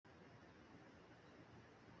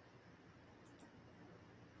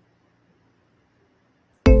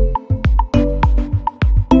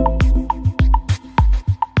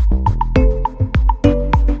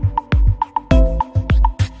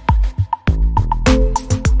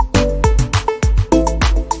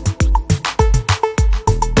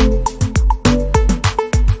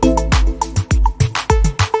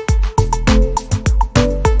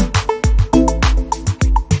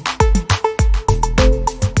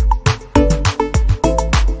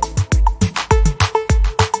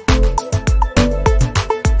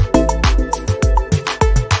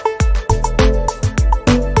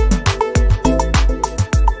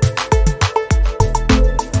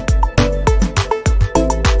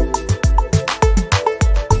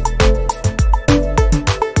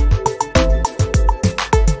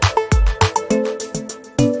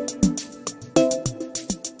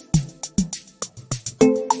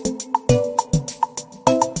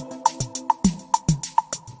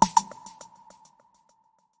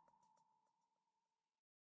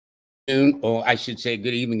Or I should say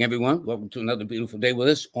good evening, everyone. Welcome to another beautiful day with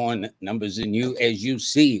us on Numbers and You. As you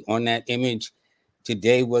see on that image,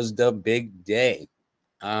 today was the big day.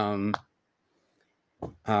 Um,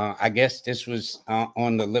 I guess this was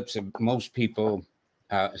on the lips of most people,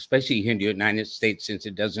 especially here in the United States, since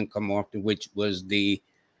it doesn't come often, which was the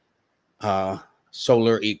uh,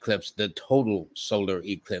 solar eclipse, the total solar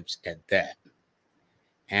eclipse at that.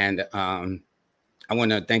 And I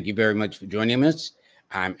want to thank you very much for joining us.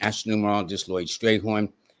 I'm astronumerologist LLoyd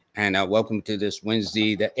Strayhorn, and welcome to this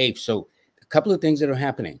Wednesday, the 8th. So, a couple of things that are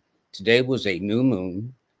happening. Today was a new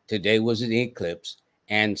moon. Today was an eclipse.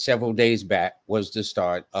 And several days back was the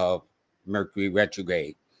start of Mercury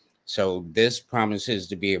retrograde. So, this promises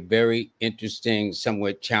to be a very interesting,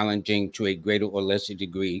 somewhat challenging to a greater or lesser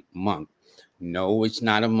degree month. No, it's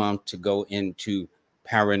not a month to go into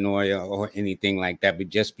paranoia or anything like that, but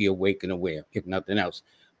just be awake and aware, if nothing else.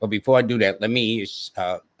 But before I do that, let me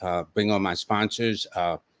bring on my sponsors.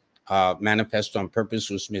 Manifest on Purpose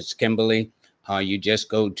with Miss Kimberly. You just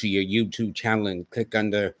go to your YouTube channel and click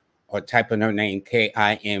under or type in her name,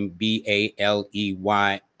 KIMBALEY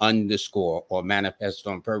 _ or Manifest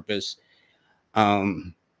on Purpose.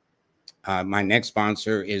 My next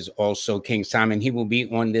sponsor is also King Simon. He will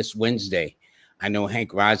be on this Wednesday. I know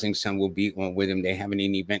Hank Rising Sun will be on with him. They have an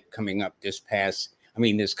event coming up this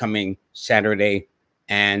coming Saturday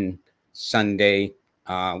and Sunday.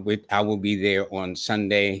 I will be there on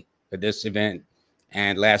Sunday for this event.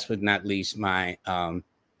 And last but not least, my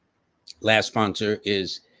last sponsor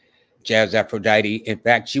is Jazz Aphrodite. In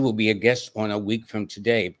fact, she will be a guest on a week from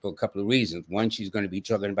today for a couple of reasons. One, she's going to be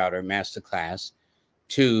talking about her masterclass.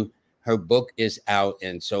 Two, her book is out,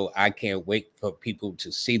 and so I can't wait for people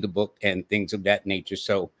to see the book and things of that nature.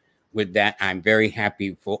 So with that, I'm very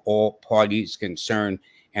happy for all parties concerned,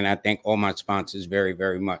 and I thank all my sponsors very,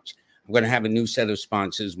 very much. I'm going to have a new set of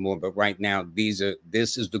sponsors more, but right now, this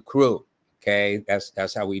is the crew, okay?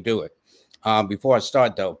 That's how we do it. Before I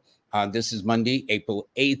start, though, this is Monday, April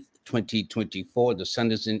 8th, 2024. The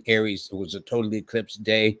sun is in Aries. It was a total eclipse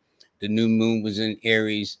day. The new moon was in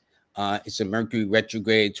Aries. It's a Mercury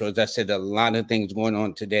retrograde. So as I said, a lot of things going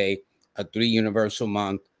on today. A 3 universal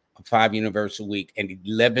month, a 5 universal week, and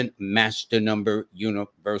 11 master number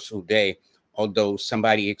universal day. Although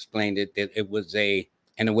somebody explained it that it was an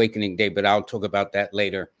awakening day, but I'll talk about that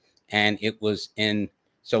later. And it was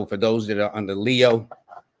so for those that are under Leo,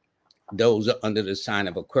 those are under the sign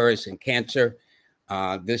of Aquarius and Cancer.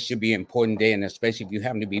 This should be an important day, and especially if you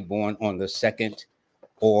happen to be born on the 2nd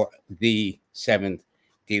or the 7th,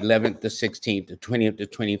 the 11th, the 16th, the 20th, the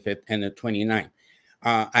 25th, and the 29th.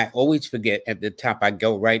 I always forget at the top, I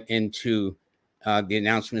go right into the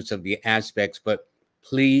announcements of the aspects, but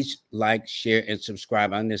please like, share, and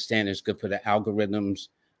subscribe. I understand it's good for the algorithms,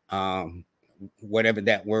 whatever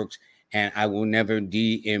that works. And I will never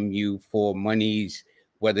DM you for monies,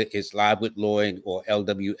 whether it's Live with Lloyd or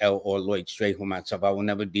LWL or Lloyd Strayhorn myself. I will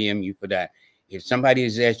never DM you for that. If somebody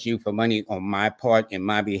has asked you for money on my part, in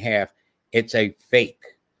my behalf, it's a fake.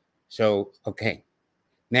 So, okay.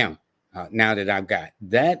 Now that I've got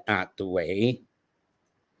that out the way,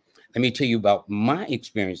 let me tell you about my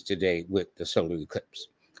experience today with the solar eclipse.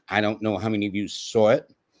 I don't know how many of you saw it.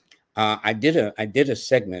 I did a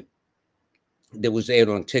segment that was aired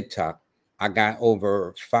on TikTok. I got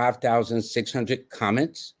over 5,600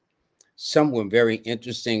 comments. Some were very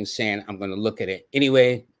interesting, saying, I'm going to look at it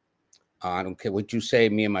anyway. I don't care what you say.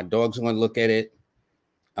 Me and my dogs are going to look at it.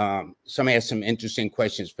 Some asked some interesting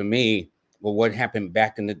questions for me. Well, what happened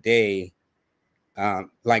back in the day?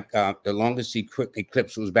 The longest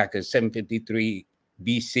eclipse was back at 753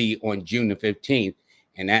 BC on June the 15th,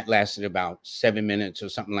 and that lasted about 7 minutes or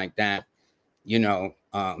something like that.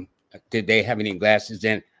 Did they have any glasses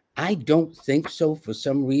then? I don't think so for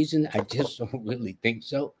some reason. I just don't really think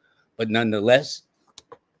so. But nonetheless,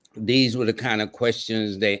 these were the kind of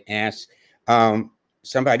questions they asked.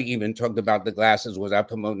 Somebody even talked about the glasses. Was I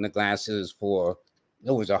promoting the glasses for?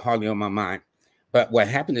 It was hardly on my mind. But what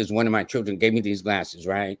happened is one of my children gave me these glasses,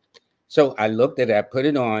 right? So I looked at it, I put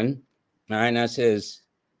it on, and I says,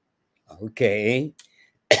 okay.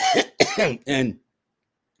 And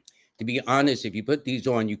to be honest, if you put these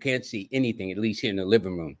on, you can't see anything, at least here in the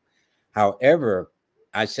living room. However,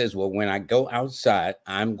 I says, well, when I go outside,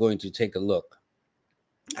 I'm going to take a look.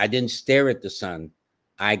 I didn't stare at the sun.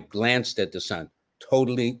 I glanced at the sun.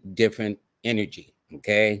 Totally different energy,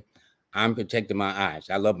 okay? I'm protecting my eyes.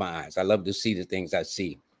 I love my eyes. I love to see the things I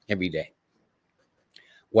see every day.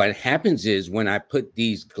 What happens is when I put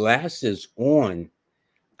these glasses on,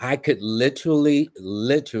 I could literally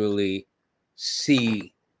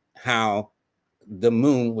see how the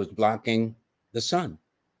moon was blocking the sun.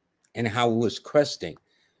 and how it was cresting.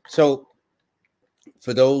 So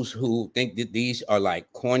for those who think that these are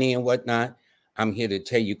like corny and whatnot, I'm here to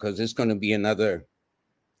tell you, because it's going to be another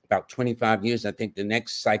about 25 years. I think the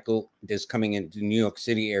next cycle that's coming into the New York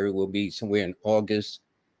City area will be somewhere in August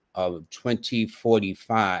of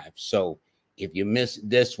 2045. So if you miss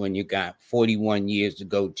this one, you got 41 years to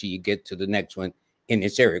go till you get to the next one in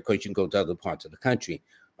this area, because you can go to other parts of the country.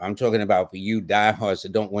 I'm talking about for you diehards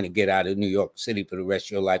that don't want to get out of New York City for the rest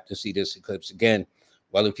of your life to see this eclipse again.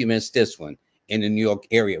 Well, if you miss this one in the New York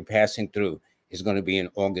area passing through, it's going to be in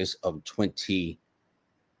August of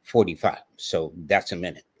 2045. So that's a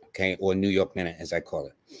minute, okay, or New York minute, as I call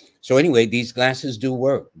it. So anyway, these glasses do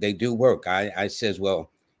work. They do work. I says, well,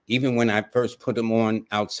 even when I first put them on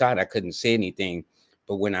outside, I couldn't see anything.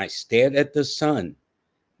 But when I stared at the sun,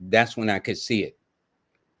 that's when I could see it.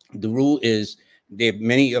 The rule is, there are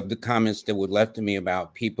many of the comments that were left to me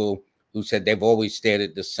about people who said they've always stared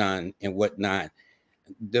at the sun and whatnot.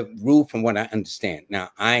 The rule, from what I understand, now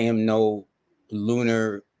I am no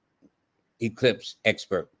lunar eclipse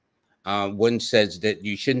expert. One says that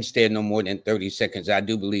you shouldn't stare no more than 30 seconds. I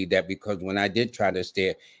do believe that, because when I did try to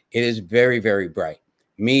stare, it is very, very bright.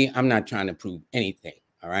 Me, I'm not trying to prove anything.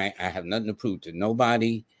 All right. I have nothing to prove to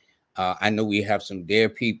nobody. I know we have some dare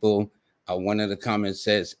people. One of the comments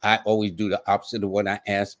says, I always do the opposite of what I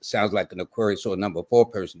ask. Sounds like an Aquarius or a number 4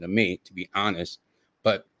 person to me, to be honest.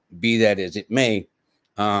 But be that as it may,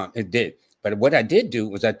 it did. But what I did do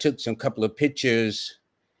was I took some couple of pictures,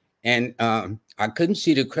 and I couldn't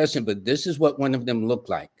see the crescent, but this is what one of them looked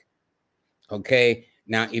like. Okay.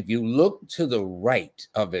 Now, if you look to the right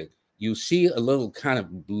of it, you see a little kind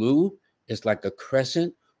of blue. It's like a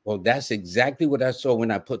crescent. Well, that's exactly what I saw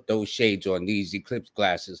when I put those shades on, these eclipse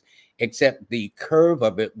glasses, except the curve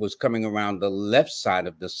of it was coming around the left side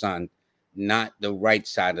of the sun, not the right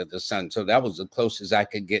side of the sun. So that was the closest I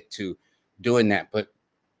could get to doing that. But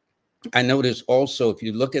I noticed also, if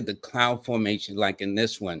you look at the cloud formation, like in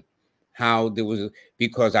this one, how there was,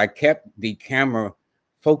 because I kept the camera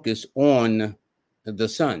focused on the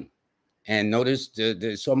sun, and notice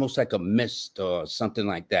it's almost like a mist or something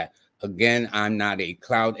like that. Again, I'm not a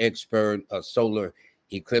cloud expert, a solar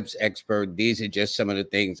eclipse expert. These are just some of the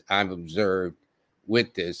things I've observed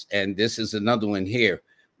with this. And this is another one here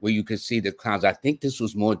where you can see the clouds. I think this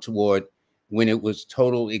was more toward when it was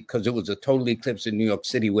total, because it was a total eclipse in New York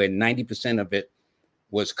City, where 90% of it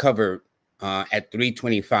was covered at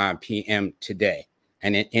 3:25 p.m. today.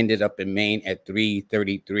 And it ended up in Maine at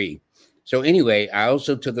 3:33. So anyway, I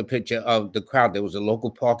also took a picture of the crowd. There was a local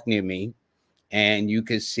park near me, and you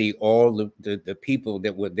could see all the people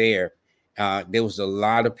that were there. There was a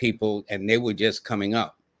lot of people, and they were just coming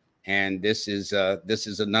up. And this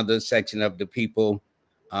is another section of the people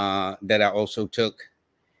that I also took.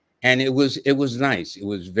 And it was nice. It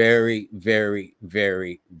was very, very,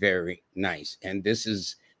 very, very nice. And this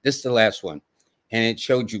is the last one. And it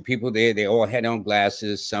showed you people there. They all had on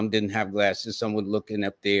glasses. Some didn't have glasses. Some were looking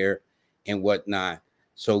up there and whatnot.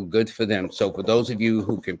 So good for them. So for those of you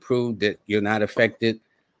who can prove that you're not affected,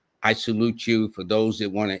 I salute you. For those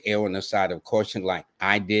that want to err on the side of caution, like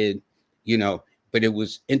I did, but it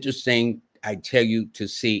was interesting, I tell you, to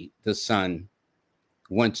see the sun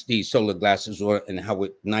once these solar glasses were, and how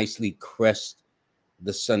it nicely crests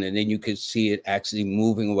the sun, and then you could see it actually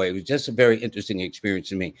moving away. It was just a very interesting experience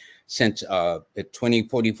to me. Since at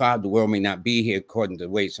 2045, the world may not be here, according to the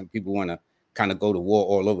way some people want to kind of go to war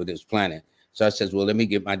all over this planet. So I says, well, let me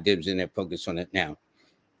get my dibs in and focus on it now.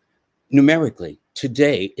 Numerically,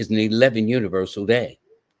 today is an 11 universal day,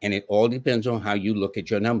 and it all depends on how you look at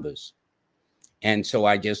your numbers. And so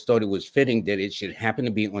I just thought it was fitting that it should happen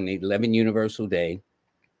to be on the 11 universal day,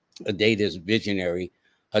 a day that's visionary,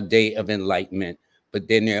 a day of enlightenment. But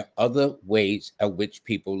then there are other ways at which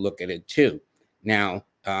people look at it too. Now,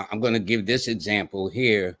 I'm going to give this example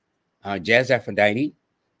here. Jazz Aphrodite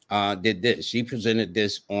did this. She presented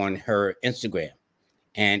this on her Instagram,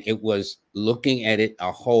 and it was looking at it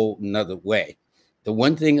a whole nother way. The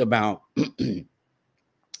one thing about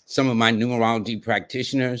some of my numerology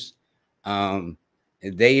practitioners,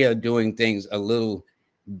 they are doing things a little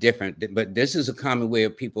different, but this is a common way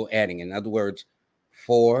of people adding. In other words,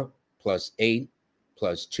 4 plus 8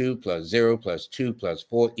 plus 2 plus 0 plus 2 plus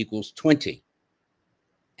 4 equals 20.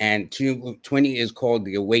 And 20 is called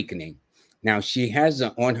the awakening. Now, she has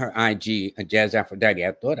on her IG, a Jazz Aphrodite.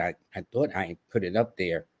 I thought I put it up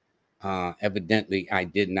there. Evidently, I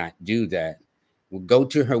did not do that. We'll go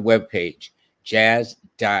to her webpage,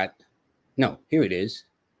 no, here it is.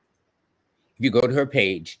 If you go to her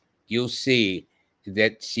page, you'll see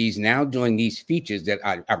that she's now doing these features that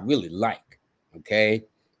I really like. Okay.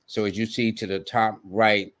 So as you see to the top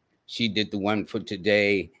right, She did the one for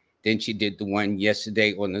today. Then she did the one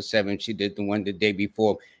yesterday on the 7th. She did the one the day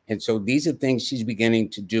before. And so these are things she's beginning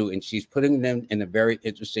to do, and she's putting them in a very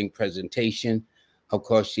interesting presentation. Of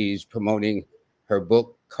course, she's promoting her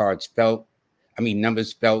book, Numbers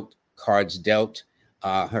Spelt, Cards Dealt,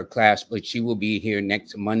 her class, but she will be here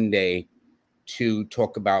next Monday to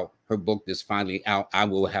talk about her book that's finally out. I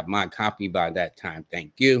will have my copy by that time.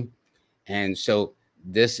 Thank you. And so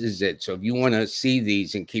this is it. So if you want to see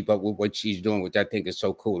these and keep up with what she's doing, which I think is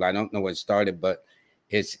so cool. I don't know what started, but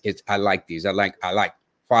it's I like these. I like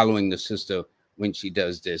following the sister when she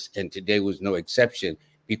does this. And today was no exception,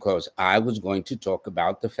 because I was going to talk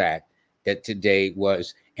about the fact that today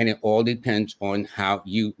was, and it all depends on how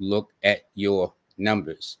you look at your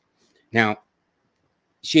numbers. Now,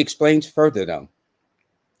 she explains further, though,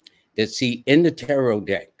 that see, in the tarot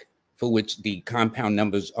deck, for which the compound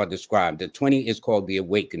numbers are described, the 20 is called the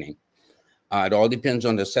awakening. It all depends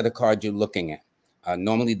on the set of cards you're looking at.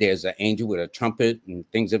 Normally, there's an angel with a trumpet and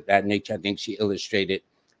things of that nature. I think she illustrated.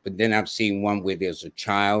 But then I've seen one where there's a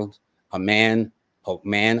child, a man,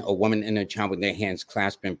 a woman, and a child with their hands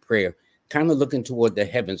clasped in prayer, kind of looking toward the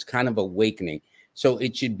heavens, kind of awakening. So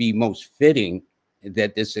it should be most fitting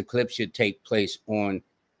that this eclipse should take place on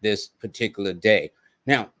this particular day.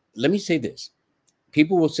 Now, let me say this.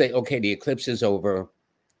 People will say, okay, the eclipse is over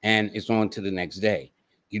and it's on to the next day.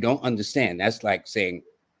 You don't understand. That's like saying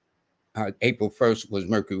April 1st was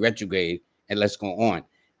Mercury retrograde and let's go on.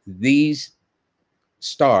 These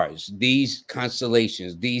stars, these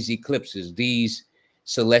constellations, these eclipses, these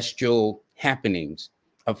celestial happenings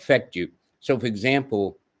affect you. So, for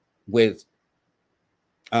example, with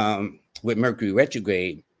Mercury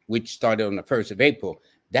retrograde, which started on the 1st of April,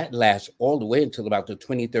 that lasts all the way until about the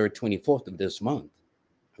 23rd, 24th of this month.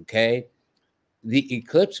 Okay. The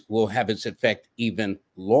eclipse will have its effect even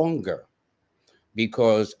longer,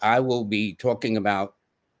 because I will be talking about,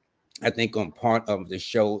 I think on part of the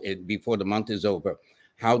show before the month is over,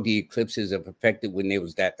 how the eclipses have affected when there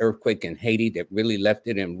was that earthquake in Haiti that really left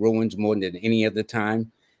it in ruins more than any other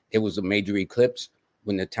time. It was a major eclipse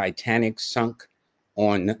when the Titanic sunk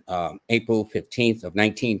on April 15th of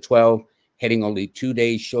 1912, heading only 2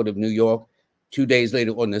 days short of New York. 2 days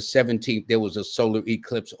later, on the 17th, there was a solar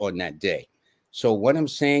eclipse on that day. So what I'm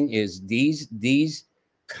saying is these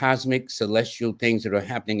cosmic celestial things that are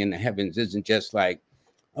happening in the heavens isn't just like,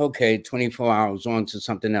 okay, 24 hours on to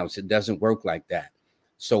something else. It doesn't work like that.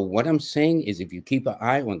 So what I'm saying is, if you keep an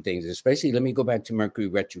eye on things, especially, let me go back to Mercury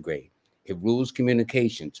retrograde. It rules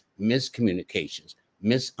communications, miscommunications,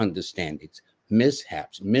 misunderstandings,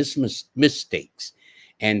 mishaps, mistakes.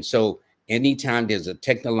 And so anytime there's a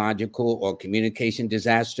technological or communication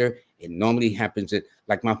disaster, it normally happens at,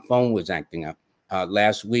 like my phone was acting up.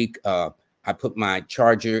 Last week, I put my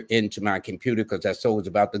charger into my computer because I saw it was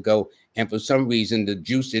about to go. And for some reason, the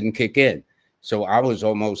juice didn't kick in. So I was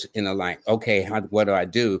almost in a like, okay, what do I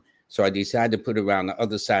do? So I decided to put it around the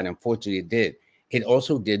other side. Unfortunately, it did. It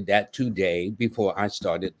also did that today before I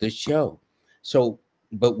started the show. So,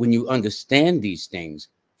 but when you understand these things,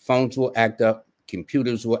 phones will act up,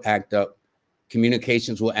 computers will act up,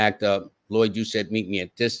 communications will act up. Lloyd, you said, meet me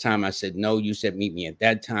at this time. I said, no, you said, meet me at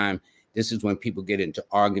that time. This is when people get into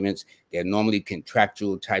arguments. They're normally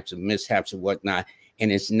contractual types of mishaps and whatnot.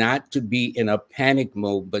 And it's not to be in a panic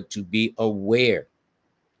mode, but to be aware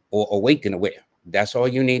or awake and aware. That's all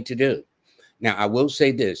you need to do. Now, I will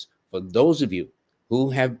say this, for those of you who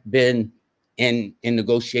have been in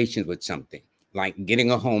negotiations with something, like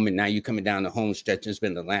getting a home, and now you're coming down the home stretch, it's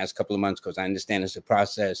been the last couple of months, because I understand it's a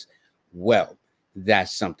process. Well,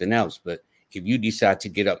 that's something else. But if you decide to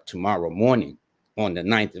get up tomorrow morning on the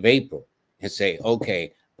 9th of April and say,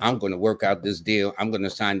 okay, I'm going to work out this deal, I'm going to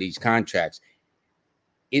sign these contracts,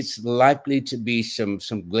 it's likely to be some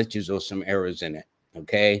glitches or some errors in it.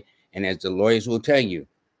 Okay. And as the lawyers will tell you,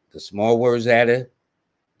 the small words added,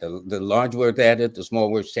 the large words added, the small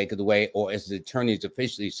words take it away, or as the attorneys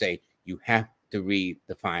officially say, you have to read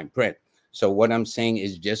the fine print. So what I'm saying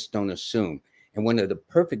is, just don't assume. And one of the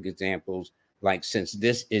perfect examples, like, since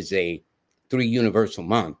this is a 3 universal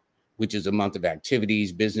month, which is a month of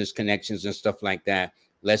activities, business connections, and stuff like that.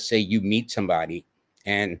 Let's say you meet somebody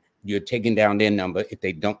and you're taking down their number if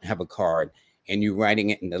they don't have a card, and you're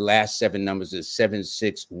writing it, and the last 7 numbers is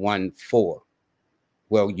 7614.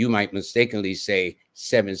 Well, you might mistakenly say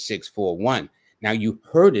 7641. Now, you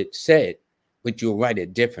heard it said, but you'll write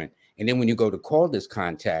it different. And then when you go to call this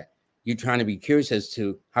contact, you're trying to be curious as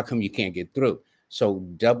to how come you can't get through. So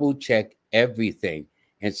double check everything.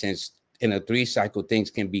 And since in a 3 cycle,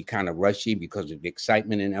 things can be kind of rushy because of the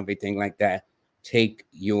excitement and everything like that, take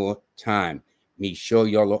your time. Make sure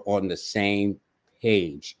y'all are on the same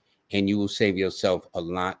page. and you will save yourself a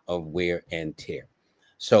lot of wear and tear.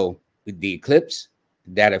 So with the eclipse,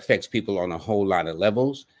 that affects people on a whole lot of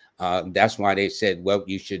levels. That's why they said, well,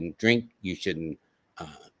 you shouldn't drink, you shouldn't uh,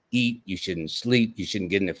 eat, you shouldn't sleep, you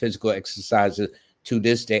shouldn't get into physical exercises. To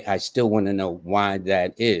this day, I still want to know why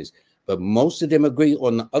that is. But most of them agree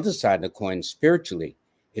on the other side of the coin, spiritually,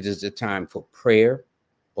 it is a time for prayer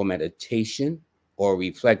or meditation or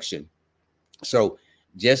reflection. So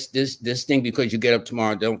just this thing, because you get up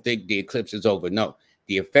tomorrow, don't think the eclipse is over. No,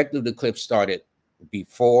 the effect of the eclipse started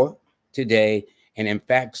before today. And in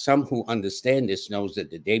fact, some who understand this knows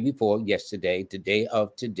that the day before yesterday, the day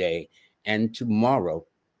of today, and tomorrow,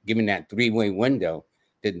 given that three-way window,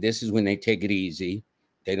 that this is when they take it easy.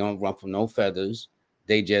 They don't ruffle no feathers.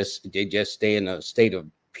 They just stay in a state of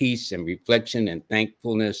peace and reflection and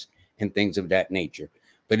thankfulness and things of that nature.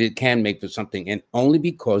 But it can make for something, and only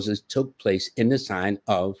because it took place in the sign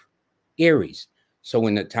of Aries. So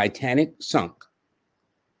when the Titanic sunk,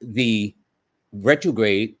 the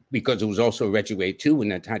retrograde, because it was also retrograde too when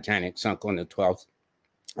the Titanic sunk on the 12th,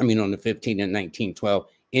 on the 15th in 1912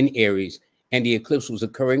 in Aries, and the eclipse was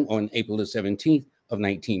occurring on April the 17th of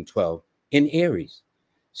 1912 in Aries.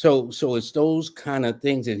 So it's those kind of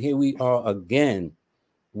things, and here we are again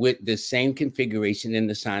with the same configuration in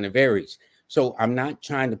the sign of Aries. So I'm not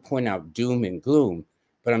trying to point out doom and gloom,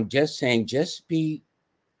 but I'm just saying,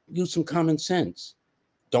 use some common sense.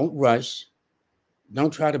 Don't rush.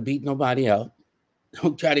 Don't try to beat nobody up.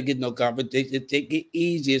 Don't try to get no competition. Take it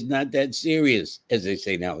easy. It's not that serious, as they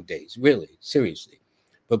say nowadays. Really, seriously.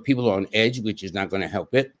 But people are on edge, which is not going to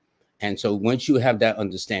help it. And so once you have that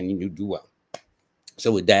understanding, you do well.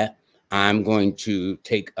 So with that, I'm going to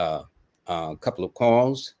take a couple of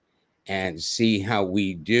calls and see how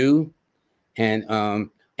we do. And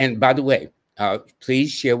by the way,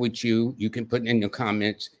 please share with you. You can put in the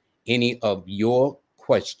comments any of your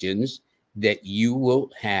questions that you will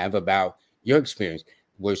have about your experience.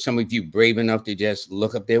 Were some of you brave enough to just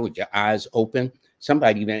look up there with your eyes open?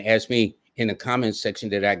 Somebody even asked me in the comments section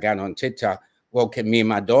that I got on TikTok, well, can me and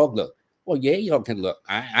my dog look? Well, yeah, y'all can look.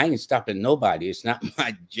 I ain't stopping nobody. It's not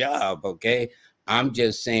my job, okay? I'm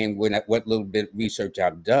just saying what little bit of research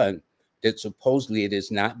I've done, that supposedly it is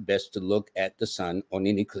not best to look at the sun on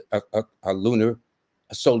a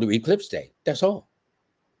solar eclipse day. That's all.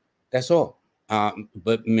 That's all.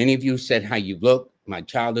 But many of you said how you look. My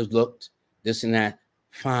child has looked, this and that.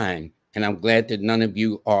 Fine. And I'm glad that none of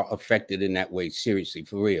you are affected in that way. Seriously,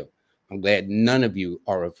 for real. I'm glad none of you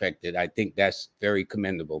are affected. I think that's very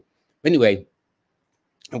commendable. Anyway,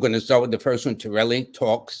 I'm going to start with the first one. Torelli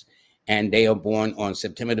Talks, and they are born on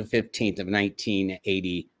September the 15th of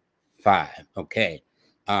 1985. Okay.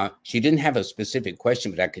 She didn't have a specific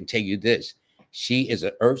question, but I can tell you this. She is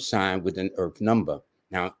an earth sign with an earth number.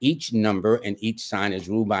 Now, each number and each sign is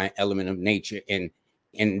ruled by an element of nature. And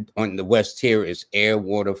on the west here is air,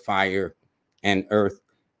 water, fire, and earth.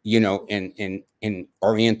 In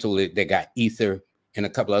Oriental, they got ether and a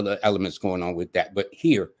couple other elements going on with that. But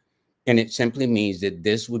here, and it simply means that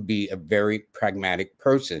this would be a very pragmatic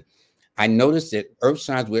person. I noticed that earth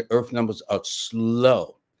signs with earth numbers are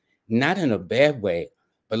slow, not in a bad way,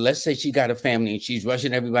 but let's say she got a family and she's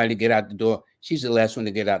rushing everybody to get out the door. She's the last one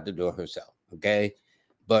to get out the door herself, okay?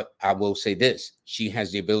 But I will say this, she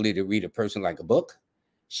has the ability to read a person like a book.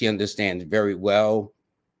 She understands very well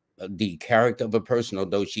the character of a person,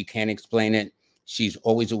 although she can't explain it. She's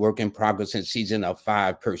always a work in progress, and she's in a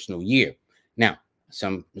 5 personal year. Now,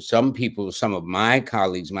 some people, some of my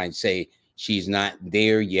colleagues might say she's not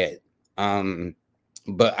there yet.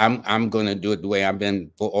 But I'm going to do it the way I've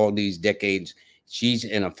been for all these decades. She's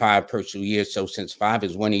in a 5 personal year. So since 5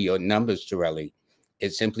 is one of your numbers, Torelli,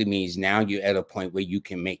 it simply means now you're at a point where you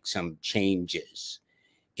can make some changes.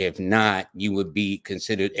 If not, you would be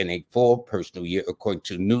considered in a 4 personal year, according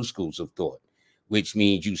to new schools of thought, which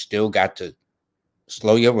means you still got to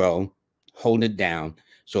slow your roll, hold it down.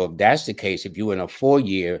 So if that's the case, if you're in a 4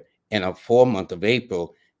 year and a 4 month of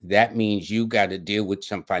April, that means you got to deal with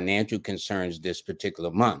some financial concerns this particular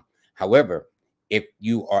month. However, if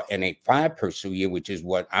you are in a 5 personal year, which is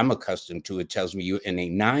what I'm accustomed to, it tells me you're in a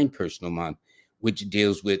 9 personal month, which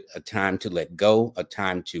deals with a time to let go, a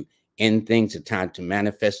time to end things, a time to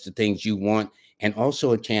manifest the things you want, and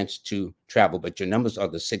also a chance to travel. But your numbers are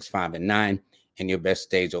the 6, 5, and 9. And your best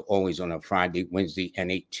days are always on a Friday, Wednesday,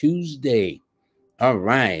 and a Tuesday. All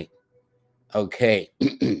right. Okay.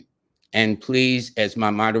 And please, as my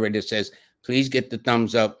moderator says, please get the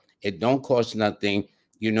thumbs up. It don't cost nothing.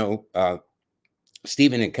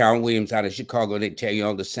 Stephen and Carol Williams out of Chicago, they tell you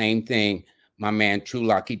all the same thing. My man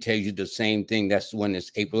Trulock, he tells you the same thing. That's the one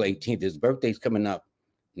that's April 18th. His birthday's coming up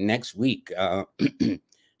next week.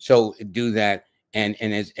 So do that. And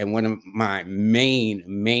one of my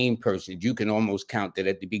main persons, you can almost count that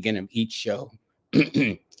at the beginning of each show,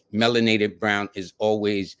 Melanated Brown is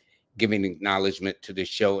always giving acknowledgement to the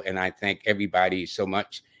show, and I thank everybody so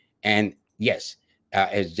much. And yes,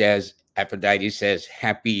 as Jazz Aphrodite says,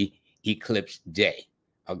 happy Eclipse Day,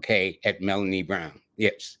 okay, at Melanie Brown.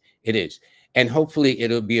 Yes, it is. And hopefully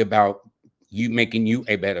it'll be about you making you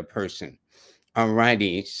a better person. All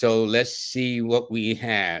righty, so let's see what we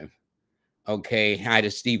have. Okay, hi to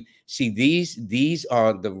Steve. See, these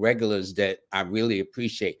are the regulars that I really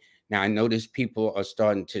appreciate. Now I notice people are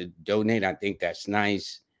starting to donate. I think that's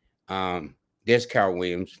nice. There's Carol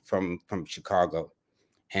Williams from Chicago,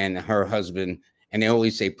 and her husband, and they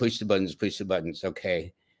always say push the buttons, push the buttons.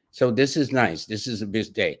 Okay, so this is nice. This is a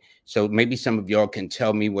big day. So maybe some of y'all can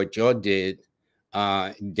tell me what y'all did.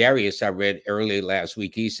 Darius, I read earlier last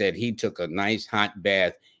week, he said he took a nice hot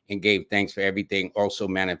bath and gave thanks for everything, also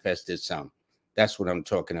manifested some. That's what I'm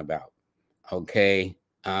talking about. Okay.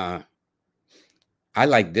 I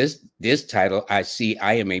like this title. I see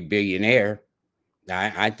I am a billionaire.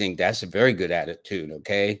 I think that's a very good attitude.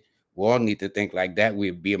 Okay. We all need to think like that.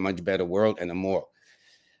 We'd be a much better world and a more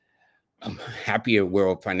happier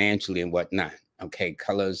world financially and whatnot. Okay.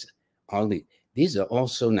 Colors, these are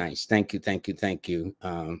also nice. Thank you. Thank you. Thank you.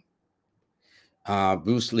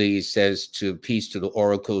 Bruce Lee says to peace to the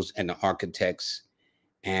oracles and the architects.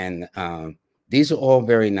 And these are all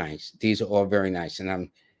very nice. These are all very nice.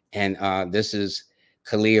 And this is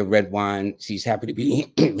Kalia Redwine. She's happy to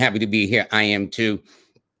be happy to be here. I am too.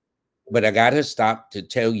 But I gotta stop to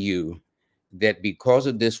tell you that because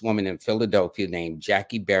of this woman in Philadelphia named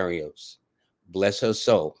Jackie Barrios, bless her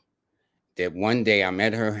soul, that one day I'm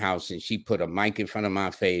at her house and she put a mic in front of my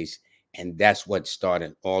face, and that's what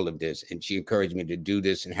started all of this. And she encouraged me to do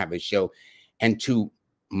this and have a show. And to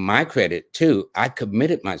my credit too, I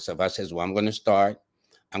committed myself. I says, well, I'm going to start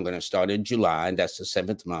in July, and that's the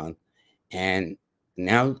 7th month. And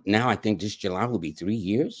now I think this July will be 3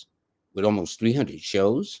 years with almost 300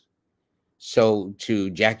 shows. So to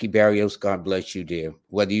Jackie Barrios, God bless you, dear.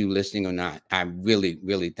 Whether you're listening or not, I really,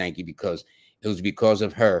 really thank you, because it was because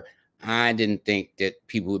of her. I didn't think that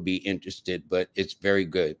people would be interested, but it's very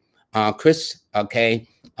good. Chris, okay.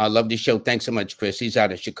 I love the show. Thanks so much, Chris. He's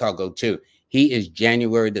out of Chicago too. He is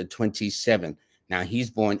January the 27th. Now he's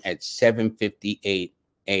born at 7:58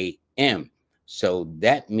 a.m. So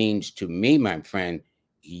that means to me, my friend,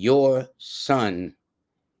 your son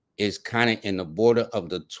is kind of in the border of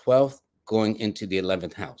the 12th going into the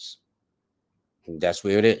 11th house. That's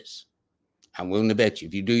where it is. I'm willing to bet you,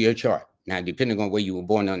 if you do your chart, now, depending on where you were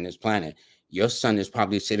born on this planet, your son is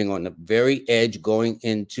probably sitting on the very edge on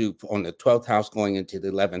the 12th house going into the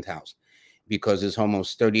 11th house, because it's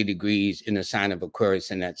almost 30 degrees in the sign of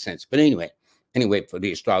Aquarius in that sense. But anyway, for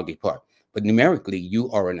the astrology part. But numerically, you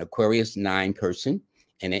are an Aquarius 9 person,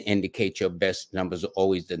 and it indicates your best numbers are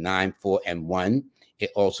always the 9, 4, and 1.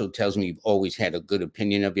 It also tells me you've always had a good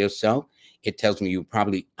opinion of yourself. It tells me you're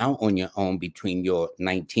probably out on your own between your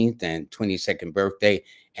 19th and 22nd birthday.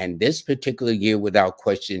 And this particular year, without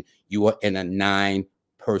question, you are in a 9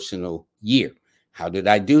 personal year. How did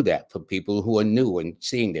I do that? For people who are new and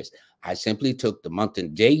seeing this, I simply took the month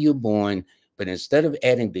and day you're born, but instead of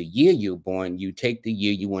adding the year you're born, you take the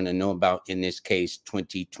year you want to know about, in this case,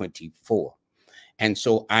 2024. And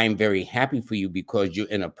so I'm very happy for you, because you're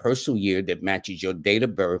in a personal year that matches your date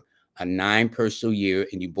of birth, a 9 personal year,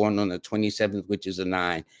 and you're born on the 27th, which is a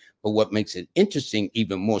 9. But what makes it interesting,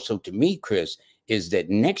 even more so to me, Chris, is that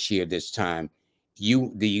next year, this time,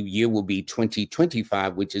 the year will be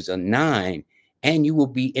 2025, which is a 9, and you will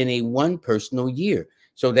be in a 1 personal year.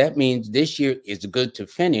 So that means this year is good to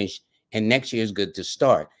finish, and next year is good to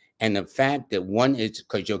start. And the fact that 1 is,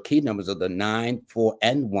 because your key numbers are the 9, 4,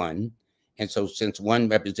 and 1. And so since 1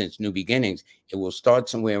 represents new beginnings, it will start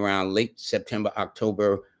somewhere around late September,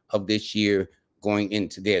 October of this year going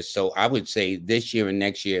into there. So I would say this year and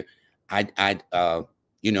next year, I'd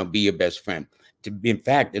be your best friend. In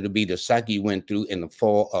fact, it'll be the cycle you went through in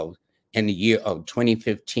the year of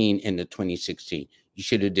 2015 into 2016. You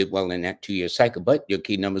should have did well in that 2-year cycle, but your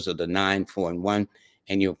key numbers are the 9, 4, and 1.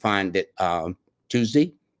 And you'll find that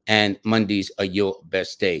Tuesday and Mondays are your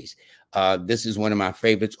best days. This is one of my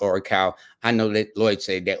favorites, Oracle. I know that Lloyd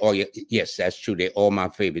said that. Oh, yes, that's true. They're all my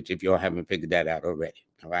favorites, if y'all haven't figured that out already.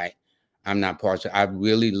 All right. I'm not partial. I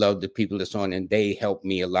really love the people that's on, and they help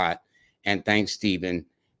me a lot. And thanks, Stephen,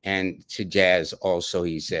 and to Jazz also,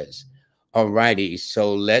 he says. All righty.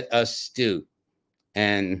 So let us do.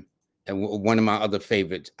 And one of my other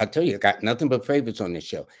favorites, I tell you, I got nothing but favorites on this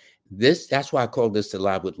show. That's why I call this the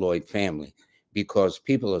Live with Lloyd family, because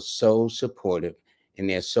people are so supportive. and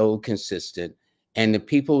they're so consistent. And the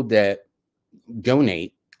people that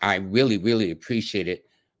donate, I really, really appreciate it.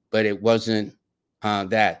 But it wasn't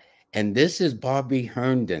that. And this is Barbie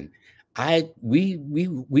Herndon.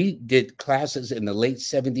 We did classes in the late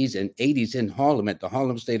 70s and 80s in Harlem at the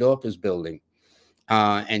Harlem State Office Building.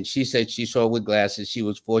 And she said she saw with glasses. She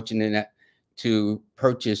was fortunate to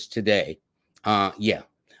purchase today. Yeah.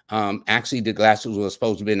 Actually, the glasses were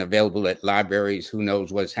supposed to have been available at libraries. Who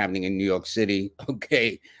knows what's happening in New York City?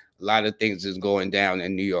 Okay. A lot of things is going down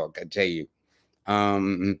in New York, I tell you.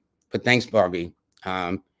 But thanks, Barbie.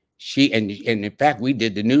 She and in fact, we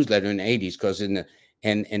did the newsletter in the 80s because in the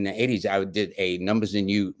 80s, I did a Numbers in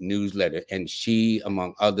You newsletter, and she,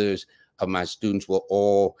 among others of my students, were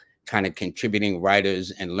all kind of contributing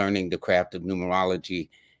writers and learning the craft of numerology,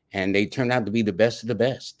 and they turned out to be the best of the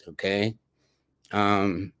best. Okay.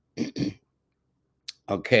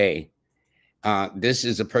 Okay. This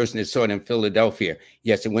is a person that saw it in Philadelphia.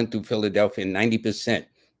 Yes, it went through Philadelphia, 90%.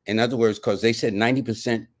 In other words, because they said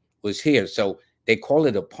 90% was here. So they call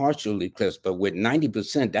it a partial eclipse, but with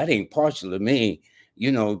 90%, that ain't partial to me.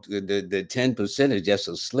 You know, the 10% is just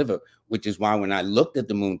a sliver, which is why when I looked at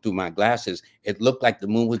the moon through my glasses, it looked like the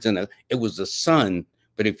moon was it was the sun.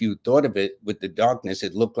 But if you thought of it with the darkness,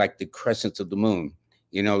 it looked like the crescents of the moon,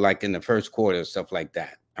 you know, like in the first quarter, stuff like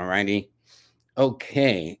that. All righty.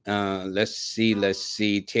 Okay, let's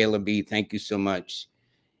see. Taylor B, thank you so much.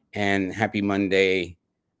 And happy Monday.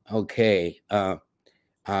 Okay.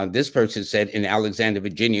 This person said in Alexander,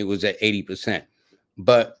 Virginia, it was at 80%.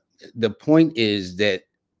 But the point is that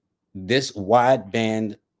this wide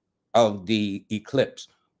band of the eclipse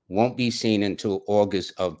won't be seen until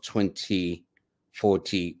August of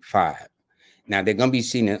 2045. Now, they're going to be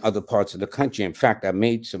seen in other parts of the country. In fact, I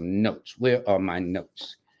made some notes. Where are my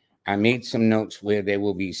notes? I made some notes where they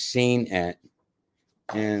will be seen at,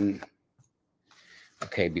 and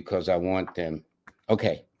okay, because I want them.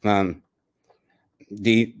 Okay. Now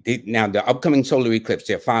the upcoming solar eclipse,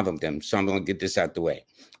 there are 5 of them, so I'm going to get this out the way.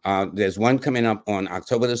 There's one coming up on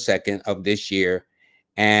October the 2nd of this year,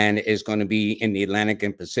 and it's going to be in the Atlantic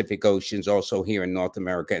and Pacific Oceans, also here in North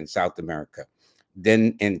America and South America.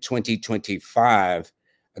 Then in 2025,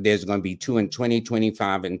 there's going to be 2 in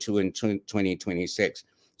 2025 and 2 in 2026.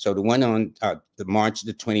 So the one on the March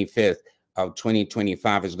the 25th of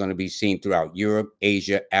 2025 is going to be seen throughout Europe,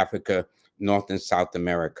 Asia, Africa, North and South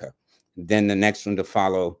America. Then the next one to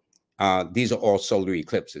follow, these are all solar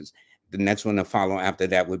eclipses. The next one to follow after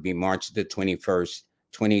that would be March the 21st,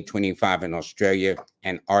 2025 in Australia,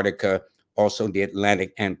 Antarctica, also the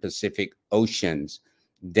Atlantic and Pacific Oceans.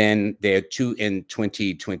 Then there are 2 in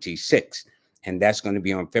 2026, and that's going to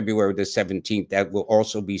be on February the 17th. That will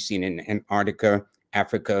also be seen in Antarctica,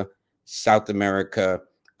 Africa, South America,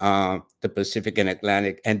 the Pacific and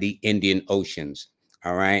Atlantic, and the Indian Oceans.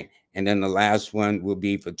 All right. And then the last one will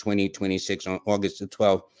be for 2026 on August the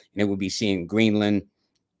 12th, and it will be seen Greenland,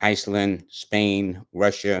 Iceland, Spain,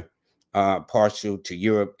 Russia, partial to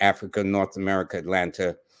Europe, Africa, North America,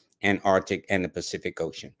 Atlanta, Antarctic, and the Pacific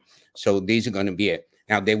Ocean. So these are going to be it.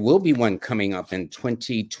 Now, there will be one coming up in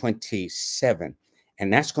 2027,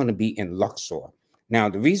 and that's going to be in Luxor. Now,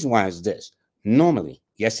 the reason why is this. Normally,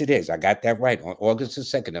 yes, it is. I got that right. On August the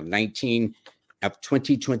 2nd of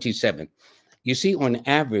 2027. You see, on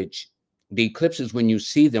average, the eclipses, when you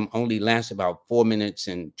see them, only last about 4 minutes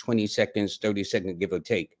and 20 seconds, 30 seconds, give or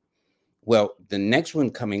take. Well, the next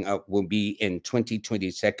one coming up will be in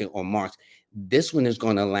 2022 or March. This one is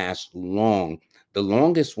going to last long. The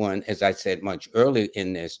longest one, as I said much earlier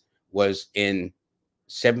in this, was in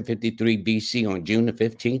 753 BC on June the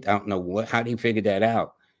 15th. I don't know how they figured that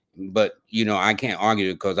out. But, you know, I can't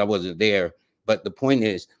argue because I wasn't there. But the point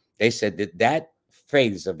is, they said that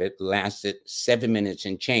phase of it lasted 7 minutes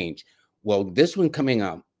and change. Well, this one coming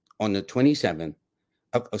up on the 27th,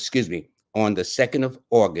 on the 2nd of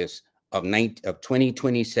August of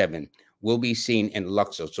 2027 will be seen in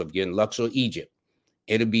Luxor. So if you're in Luxor, Egypt,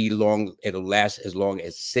 it'll be long. It'll last as long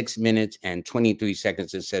as 6 minutes and 23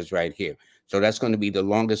 seconds. It says right here. So that's going to be the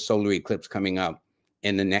longest solar eclipse coming up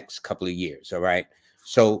in the next couple of years. All right.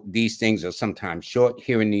 So these things are sometimes short.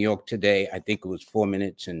 Here in New York today, I think it was 4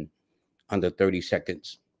 minutes and under 30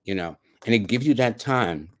 seconds, you know, and it gives you that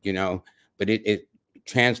time, you know, but it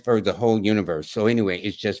transfers the whole universe. So anyway,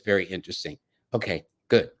 it's just very interesting. Okay,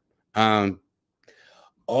 good. I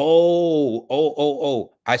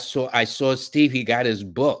saw Steve. He got his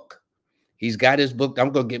book. He's got his book.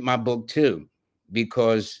 I'm going to get my book too,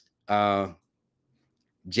 because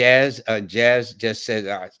Jazz just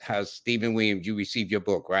said, how Stephen Williams, you received your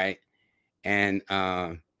book, right? And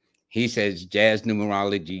he says, Jazz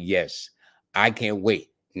numerology, yes. I can't wait.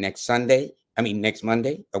 Next Sunday, I mean, next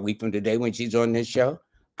Monday, a week from today, when she's on this show,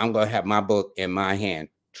 I'm going to have my book in my hand.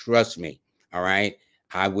 Trust me. All right.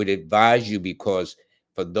 I would advise you, because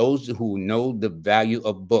for those who know the value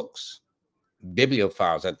of books,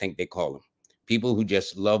 bibliophiles, I think they call them, people who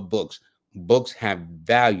just love books. Books have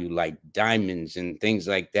value like diamonds and things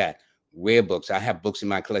like that. Rare books. I have books in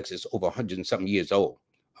my collection that's over 100 and something years old.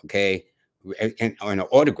 Okay. And an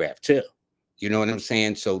autograph too. You know what I'm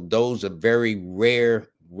saying? So those are very rare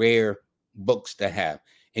books to have.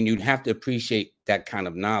 And you'd have to appreciate that kind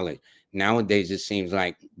of knowledge. Nowadays, it seems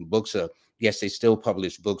like books are, yes, they still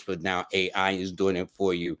publish books, but now AI is doing it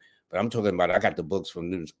for you. But I'm talking about, I got the books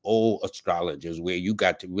from those old astrologers where you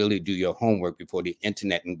got to really do your homework before the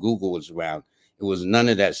internet and Google was around. It was none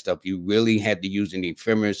of that stuff. You really had to use an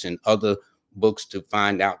ephemeris and other books to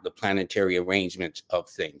find out the planetary arrangements of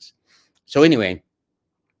things. So anyway,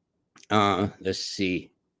 let's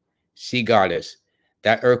see. Sea Goddess.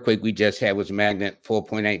 That earthquake we just had was magnet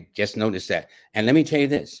 4.8. Just noticed that. And let me tell you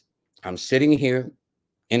this. I'm sitting here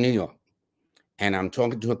in New York and I'm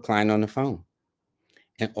talking to a client on the phone.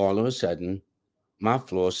 And all of a sudden, my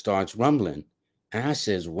floor starts rumbling. And I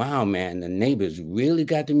says, wow, man, the neighbors really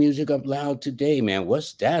got the music up loud today, man.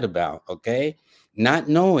 What's that about? Okay. Not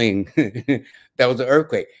knowing that was an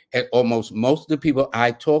earthquake. And almost most of the people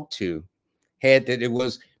I talked to had that it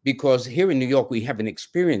was, because here in New York, we haven't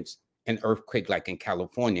experienced an earthquake like in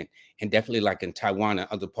California, and definitely like in Taiwan and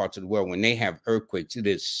other parts of the world. When they have earthquakes, it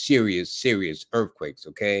is serious earthquakes.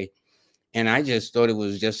 Okay. And I just thought it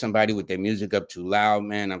was just somebody with their music up too loud,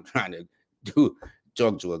 man. I'm trying to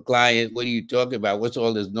talk to a client. What are you talking about? What's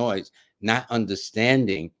all this noise? Not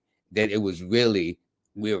understanding that it was really,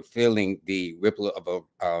 we were feeling the ripple of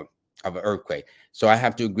an earthquake. So I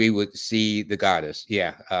have to agree with C, the goddess.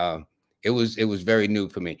 Yeah, it was very new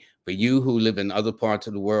for me. For you who live in other parts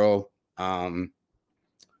of the world, that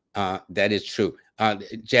is true.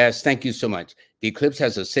 Jazz, thank you so much. The eclipse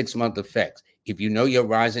has a 6-month effect. If you know your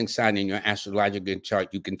rising sign in your astrological chart,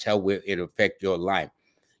 you can tell where it affects your life.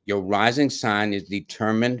 Your rising sign is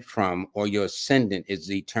determined from, or your ascendant is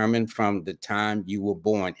determined from the time you were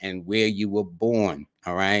born and where you were born.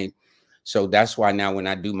 All right. So that's why now when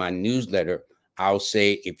I do my newsletter, I'll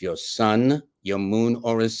say if your sun, your moon,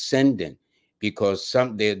 or ascendant, because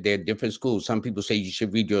they're different schools. Some people say you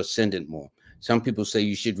should read your ascendant more. Some people say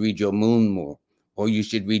you should read your moon more, or you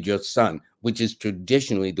should read your sun, which is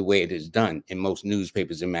traditionally the way it is done in most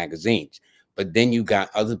newspapers and magazines. But then you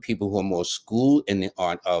got other people who are more schooled in the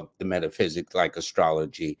art of the metaphysics, like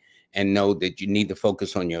astrology, and know that you need to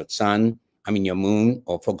focus on your sun, your moon,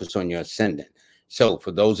 or focus on your ascendant. So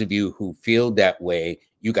for those of you who feel that way,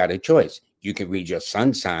 you got a choice. You can read your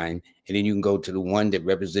sun sign, and then you can go to the one that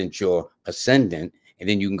represents your ascendant, and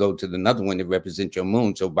then you can go to another one that represents your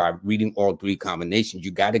moon. So by reading all three combinations, you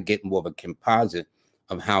got to get more of a composite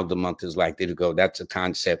of how the month is likely to go. That's a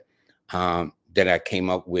concept that I came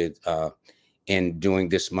up with in doing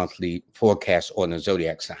this monthly forecast on the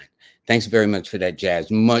zodiac sign. Thanks very much for that, Jazz.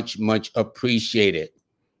 Much appreciated.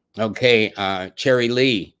 Okay, Cheryl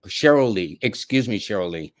Lee, excuse me, Cheryl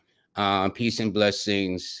Lee. Peace and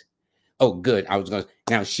blessings. Oh, good. I was going to,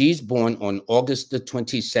 now she's born on August the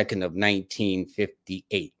 22nd of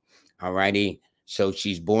 1958. All righty. So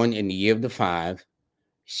she's born in the year of the 5.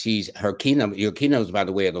 Her keynote, your keynotes, by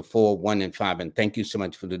the way, are the 4, 1, and 5. And thank you so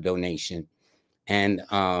much for the donation. And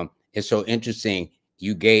it's so interesting.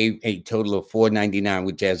 You gave a total of $4.99,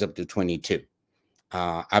 which adds up to 22.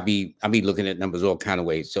 I'll be looking at numbers all kind of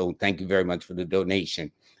ways. So thank you very much for the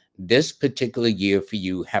donation. This particular year for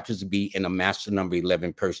you happens to be in a master number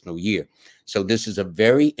 11 personal year. So this is a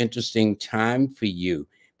very interesting time for you,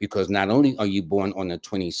 because not only are you born on the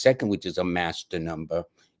 22nd, which is a master number,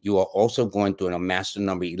 you are also going through a master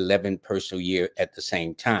number 11 personal year at the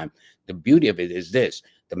same time. The beauty of it is this: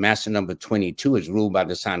 the master number 22 is ruled by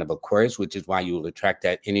the sign of Aquarius, which is why you will attract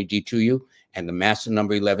that energy to you. And the master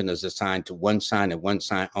number 11 is assigned to one sign and one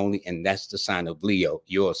sign only, and that's the sign of Leo,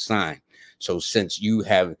 your sign. So since you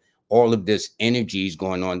have all of this energies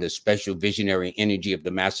going on, this special visionary energy of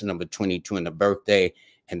the master number 22 in the birthday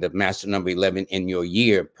and the master number 11 in your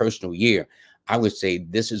year, personal year, I would say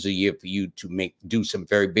this is a year for you to do some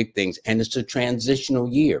very big things. And it's a transitional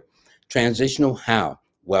year. Transitional how?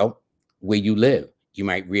 Well, where you live, you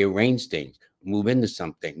might rearrange things, move into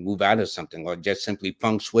something, move out of something, or just simply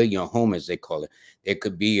feng shui your home, as they call it. There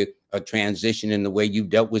could be a transition in the way you've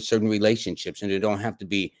dealt with certain relationships, and it don't have to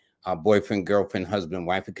be boyfriend, girlfriend, husband,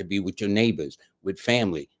 wife. It could be with your neighbors, with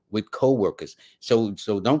family, with coworkers. So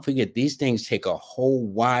don't forget, these things take a whole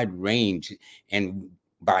wide range. And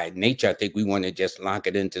by nature, I think we want to just lock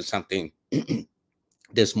it into something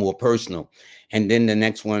that's more personal. And then the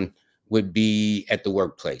next one would be at the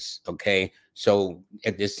workplace. Okay. So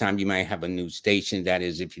at this time, you might have a new station. That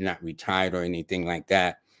is, if you're not retired or anything like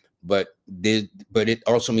that. But it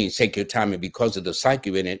also means take your time. And because of the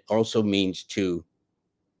cycle in it, also means to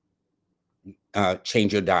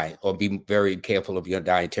change your diet or be very careful of your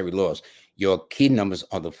dietary laws. Your key numbers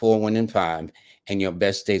are the 4, 1, and 5. And your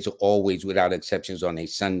best days are always, without exceptions, on a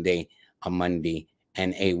Sunday, a Monday,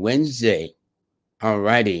 and a Wednesday. All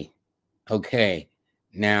righty. Okay.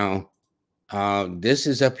 Now, this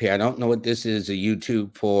is up here. I don't know what this is, a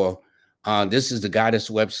YouTube for. This is the Goddess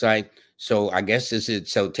website. So I guess this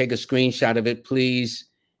is, so take a screenshot of it, please.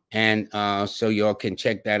 And so y'all can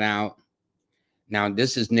check that out. Now,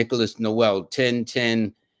 this is Nicholas Noel,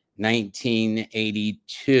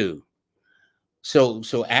 10/10/1982.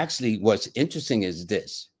 So actually what's interesting is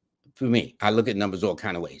this. For me, I look at numbers all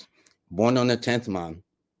kind of ways. Born on the 10th month,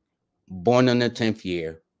 born on the 10th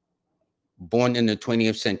year, born in the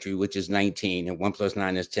 20th century, which is 19, and 1 +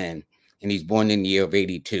 9 is 10. And he's born in the year of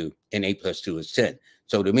 82, and 8 + 2 is 10.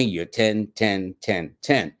 So to me, you're 10, 10, 10,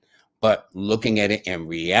 10. But looking at it in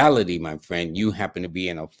reality, my friend, you happen to be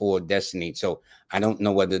in a 4 destiny. So I don't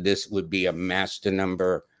know whether this would be a master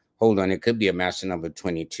number. Hold on, it could be a master number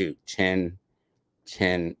 22, 10,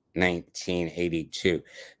 10, 1982.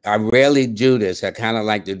 I rarely do this. I kind of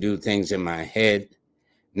like to do things in my head.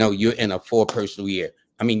 No, you're in a 4 personal year.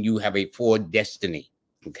 I mean, you have a 4 destiny.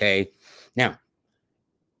 Okay. Now,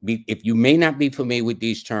 if you may not be familiar with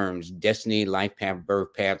these terms, destiny, life path,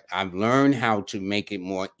 birth path, I've learned how to make it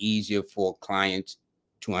more easier for clients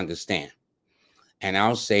to understand. And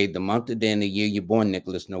I'll say the month, the day, and the year you're born,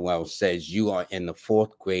 Nicholas Noel, says you are in the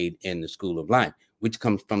 4th grade in the School of Life, which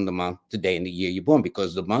comes from the month, the day, and the year you're born,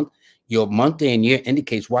 because the month, your month, day, and year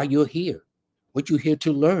indicates why you're here, what you're here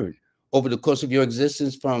to learn over the course of your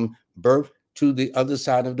existence from birth to the other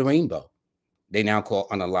side of the rainbow. They now call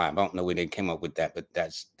unalive. I don't know where they came up with that, but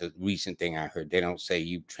that's the recent thing I heard. They don't say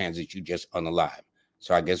you transit, you just unalive.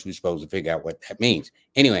 So I guess we're supposed to figure out what that means.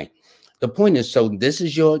 Anyway, the point is, so this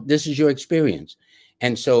is your experience.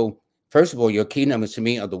 And so, first of all, your key numbers to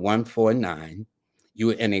me are the 1, 4, and 9.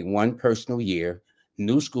 You are in a 1 personal year.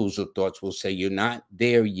 New schools of thoughts will say you're not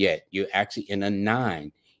there yet. You're actually in a 9.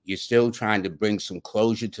 You're still trying to bring some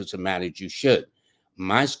closure to some matters you should.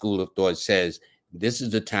 My school of thought says this is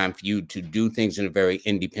the time for you to do things in a very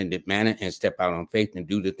independent manner and step out on faith and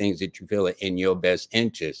do the things that you feel are in your best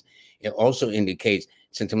interest. It also indicates,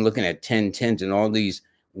 since I'm looking at 10 10s and all these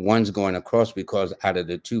ones going across, because out of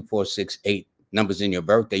the 2, 4, 6, 8 numbers in your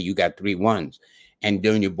birthday, you got 3 1s. And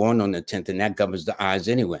during you're born on the 10th, and that governs the eyes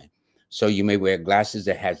anyway. So you may wear glasses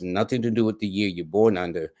that has nothing to do with the year you're born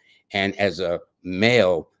under. And as a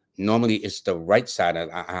male, normally it's the right side of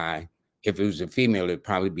the eye. If it was a female, it'd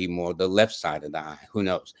probably be more the left side of the eye. Who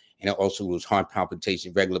knows? And it also was heart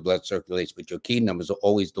palpitation, regular blood circulation. But your key numbers are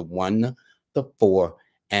always the 1, the 4,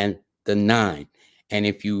 and the 9. And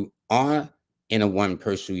if you are in a 1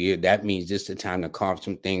 personal year, that means this is the time to carve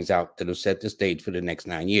some things out that'll set the stage for the next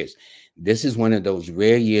 9 years. This is one of those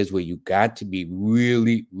rare years where you got to be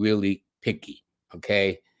really, really picky.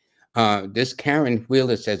 Okay. This Karen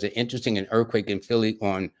Wheeler says an interesting earthquake in Philly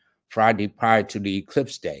on Friday prior to the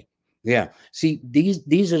eclipse day. Yeah. See,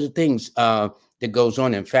 these are the things that goes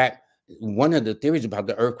on. In fact, one of the theories about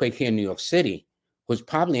the earthquake here in New York City was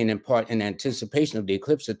probably in part in anticipation of the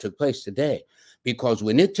eclipse that took place today. Because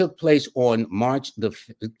when it took place on April the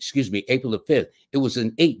 5th, it was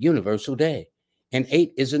an 8 universal day. And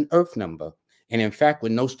 8 is an earth number. And in fact,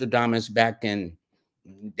 when Nostradamus back in,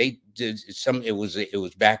 they did some, it was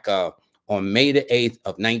back on May the 8th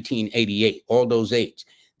of 1988, all those 8s.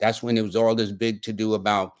 That's when it was all this big to do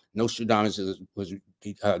about Nostradamus was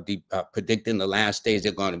predicting the last days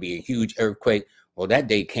they're going to be a huge earthquake. Well, that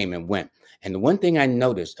day came and went. And the one thing I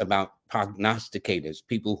noticed about prognosticators,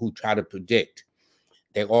 people who try to predict,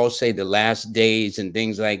 they all say the last days and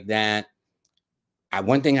things like that.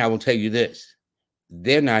 One thing I will tell you this,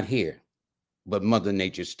 they're not here, but Mother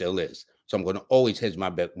Nature still is. So I'm going to always hedge my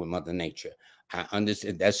bet with Mother Nature. I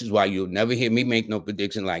understand. That's just why you'll never hear me make no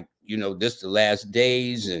prediction like, this the last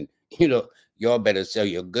days and, y'all better sell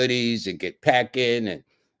your goodies and get packing and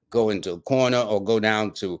go into a corner or go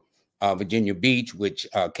down to Virginia Beach, which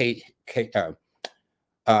Edgar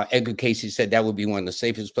Casey said that would be one of the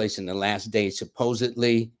safest places in the last days,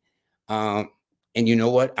 supposedly. And you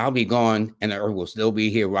know what? I'll be gone and the earth will still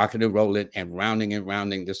be here, rocking and rolling and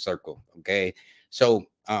rounding the circle. Okay. So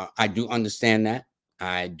I do understand that.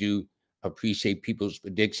 I do appreciate people's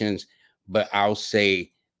predictions, but I'll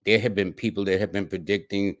say there have been people that have been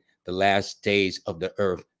predicting the last days of the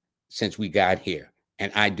earth since we got here.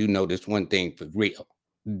 And I do know this one thing for real.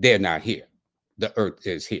 They're not here. The earth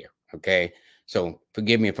is here. Okay, so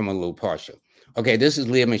forgive me if I'm a little partial. Okay, this is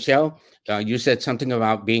Leah Michelle. You said something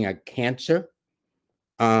about being a Cancer.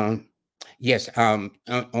 Um, yes,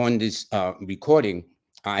 on this recording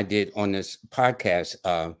I did on this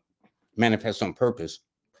podcast, Manifest on Purpose,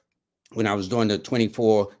 when I was doing the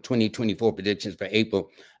 2024 predictions for April,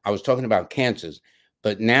 I was talking about cancers.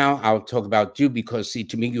 But now I'll talk about you because, see,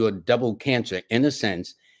 to me, you're a double Cancer in a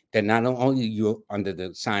sense that not only you're under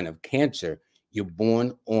the sign of Cancer, you're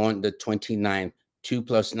born on the 29th. 2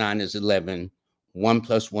 plus 9 is 11. 1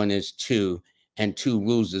 plus 1 is 2. And 2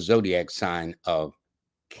 rules the zodiac sign of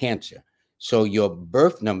Cancer. So your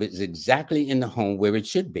birth number is exactly in the home where it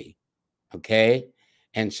should be. Okay.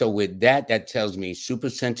 And so with that, that tells me super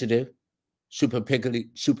sensitive, super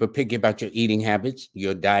picky about your eating habits,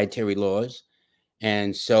 your dietary laws.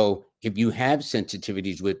 And so if you have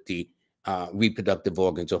sensitivities with the reproductive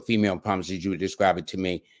organs or female problems, as you would describe it to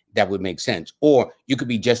me, that would make sense. Or you could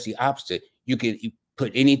be just the opposite. You could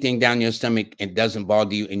put anything down your stomach and it doesn't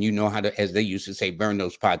bother you, and you know how to, as they used to say, burn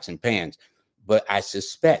those pots and pans. But I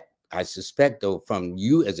suspect though, from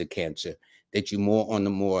you as a Cancer, that you're more on the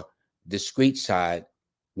more discreet side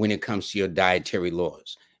when it comes to your dietary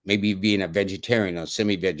laws. Maybe being a vegetarian or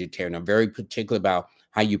semi-vegetarian, or very particular about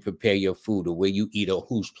how you prepare your food or where you eat or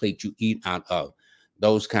whose plate you eat out of,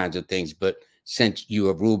 those kinds of things. But since you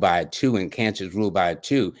are ruled by a 2 and Cancer is ruled by a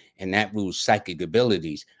 2, and that rules psychic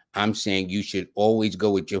abilities, I'm saying you should always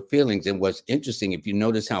go with your feelings. And what's interesting, if you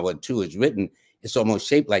notice how a 2 is written, it's almost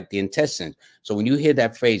shaped like the intestines. So when you hear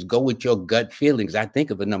that phrase, go with your gut feelings, I think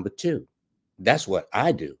of a number 2. That's what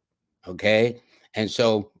I do. Okay. And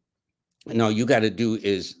so, you got to do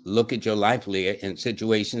is look at your life, Leah, in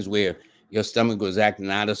situations where your stomach was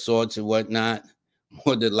acting out of sorts and whatnot.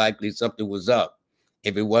 More than likely something was up.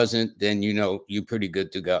 If it wasn't, then you're pretty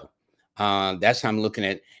good to go. That's how I'm looking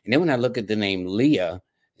at. And then when I look at the name Leah,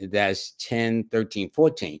 that's 10, 13,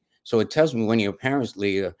 14. So it tells me one of your parents,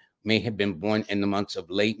 Leah, may have been born in the months of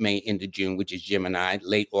late May into June, which is Gemini,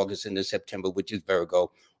 late August into September, which is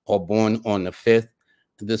Virgo, or born on the 5th,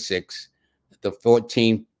 the 6th, the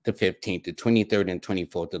 14th, the 15th, the 23rd, and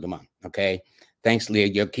 24th of the month. Okay. Thanks, Leah.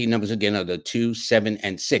 Your key numbers again are the 2, 7,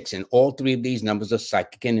 and 6. And all 3 of these numbers are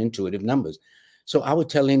psychic and intuitive numbers. So I would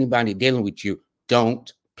tell anybody dealing with you,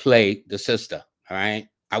 don't play the sister. All right.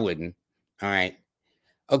 I wouldn't. All right.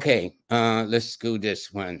 Okay. Let's go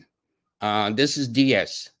this one. This is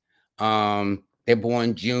DS. They're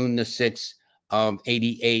born June the 6th of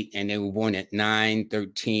 88, and they were born at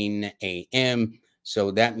 9:13 a.m.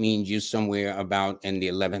 So that means you're somewhere about in the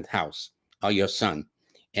 11th house, your son.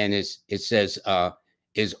 And it says,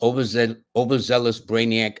 is overzealous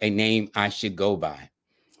brainiac a name I should go by?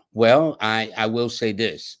 Well, I will say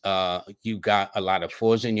this. You got a lot of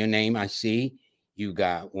 4s in your name, I see. You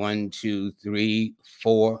got 1, 2, 3,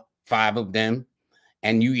 4, 5 of them.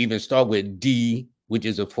 And you even start with D, which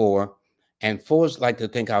is a 4. And 4s like to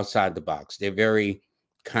think outside the box. They're very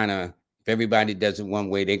kind of, if everybody does it one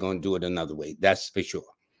way, they're going to do it another way. That's for sure.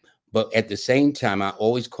 But at the same time, I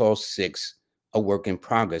always call 6 a work in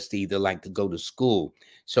progress. They either like to go to school.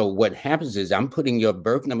 So what happens is I'm putting your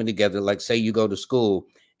birth number together. Like say you go to school,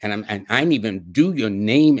 and I didn't even do your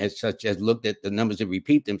name as such as looked at the numbers that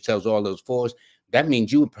repeat themselves, all those 4s. That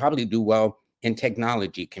means you would probably do well in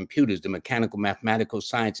technology, computers, the mechanical, mathematical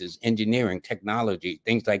sciences, engineering, technology,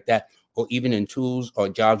 things like that, or even in tools or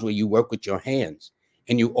jobs where you work with your hands.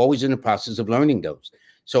 And you're always in the process of learning those.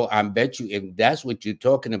 So I bet you if that's what you're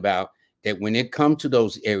talking about, that when it comes to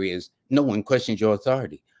those areas, no one questions your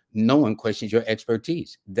authority. No one questions your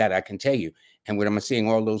expertise. That I can tell you. And when I'm seeing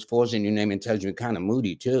all those 4s in your name, it tells you kind of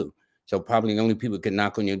moody too. So probably the only people who can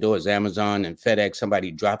knock on your door is Amazon and FedEx,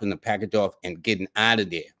 somebody dropping the package off and getting out of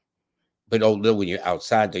there. But although when you're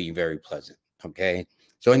outside, though, you're very pleasant. Okay.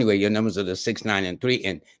 So anyway, your numbers are the 6, 9, and 3.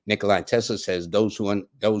 And Nikolai Tesla says those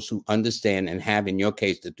who understand and have, in your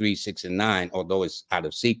case, the 3, 6, and 9, although it's out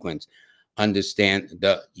of sequence, understand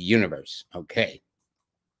the universe. Okay.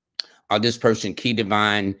 This person, Key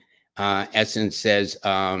Divine Essence, says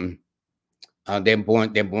they're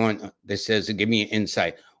born. That says, give me an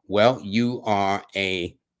insight. Well, you are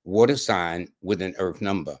a water sign with an earth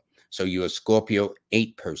number. So you're a Scorpio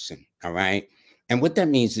 8 person. All right. And what that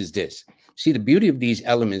means is this. See, the beauty of these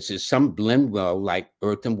elements is some blend well like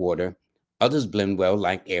earth and water. Others blend well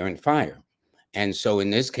like air and fire. And so in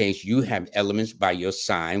this case, you have elements by your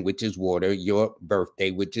sign, which is water, your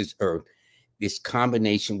birthday, which is earth. This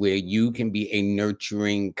combination where you can be a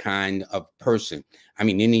nurturing kind of person. I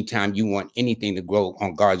mean, anytime you want anything to grow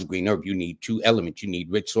on God's green earth, you need 2 elements. You need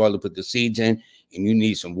rich soil to put the seeds in, and you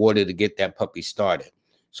need some water to get that puppy started.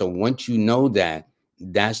 So once you know that,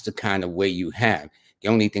 that's the kind of way you have. The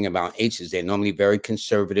only thing about eights is they're normally very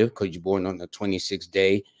conservative because you're born on the 26th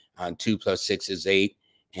day. 2 plus 6 is 8,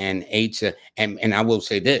 and 8's and I will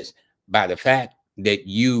say this, by the fact that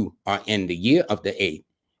you are in the year of the 8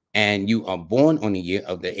 and you are born on the year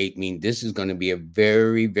of the 8, mean this is going to be a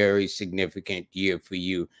very, very significant year for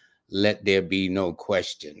you. Let there be no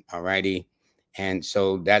question. All righty. And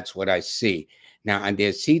so that's what I see. Now, I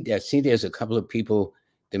see there's a couple of people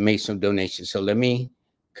that made some donations. So let me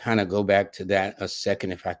kind of go back to that a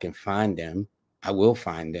second. If I can find them, I will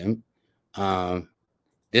find them.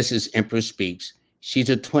 This is Empress Speaks. She's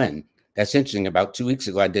a twin. That's interesting. About 2 weeks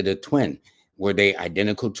ago, I did a twin. Were they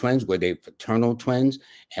identical twins? Were they fraternal twins?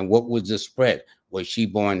 And what was the spread? Was she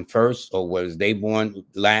born first, or was they born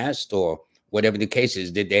last, or whatever the case is?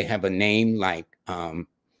 Did they have a name like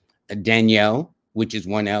Danielle, which is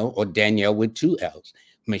 1 L, or Danielle with 2 L's,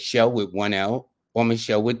 Michelle with 1 L, or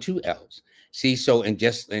Michelle with 2 L's? See, so and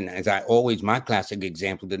as I always, my classic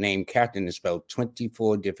example, the name Catherine is spelled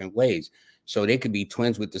 24 different ways. So they could be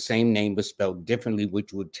twins with the same name but spelled differently,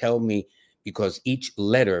 which would tell me, because each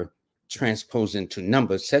letter transposed into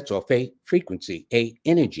numbers sets off a frequency, a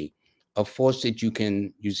energy, a force that you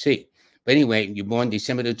see. But anyway, you're born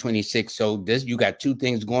December the 26th. So you got 2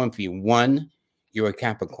 things going for you. 1, you're a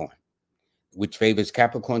Capricorn, which favors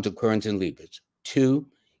Capricorns, Aquarians, and Libras. 2,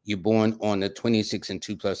 you're born on the 26th, and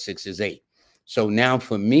 2 plus 6 is 8. So now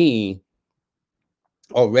for me,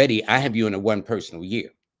 already I have you in a 1 personal year.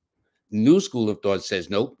 New school of thought says,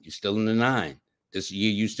 nope, you're still in the 9. This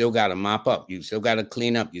year, you still got to mop up. You still got to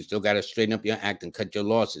clean up. You still got to straighten up your act and cut your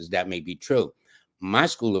losses. That may be true. My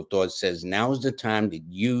school of thought says now is the time that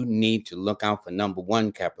you need to look out for number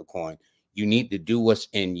 1, Capricorn. You need to do what's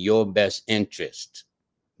in your best interest.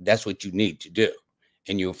 That's what you need to do.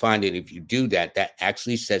 And you'll find that if you do that, that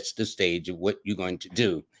actually sets the stage of what you're going to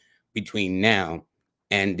do between now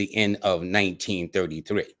and the end of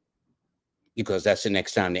 1933. Because that's the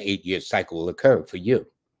next time the 8-year cycle will occur for you.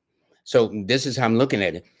 So this is how I'm looking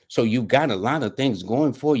at it. So you've got a lot of things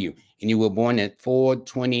going for you. And you were born at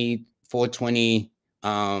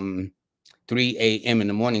 4:23 a.m. in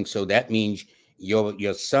the morning. So that means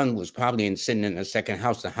your son was probably sitting in the 2nd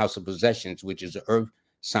house, the house of possessions, which is an earth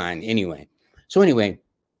sign anyway. So anyway,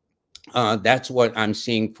 that's what I'm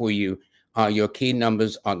seeing for you. Your key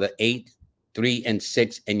numbers are the 8, 3, and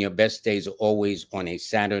 6. And your best days are always on a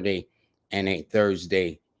Saturday and a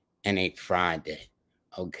Thursday and a Friday.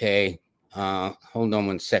 Okay. Hold on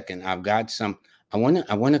 1 second. I've got some. I want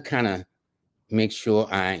to kind of make sure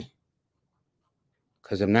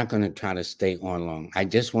because I'm not going to try to stay on long. I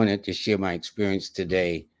just wanted to share my experience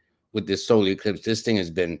today with this solar eclipse. This thing has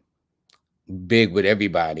been big with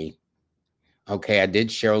everybody. Okay. I did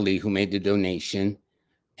Cheryl Lee, who made the donation,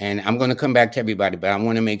 and I'm going to come back to everybody, but I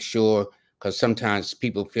want to make sure, because sometimes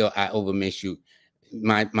people feel I overmiss you.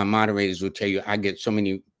 My moderators will tell you I get so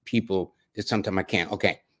many people that sometimes I can't.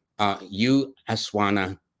 Okay. You,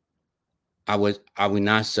 Aswana,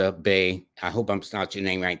 Awinasa Bay. I hope I'm pronouncing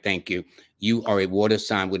your name right. Thank you. You are a water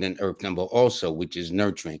sign with an earth number also, which is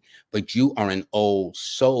nurturing. But you are an old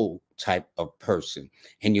soul type of person.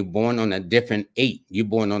 And you're born on a different 8. You're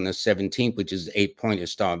born on the 17th, which is the 8-pointed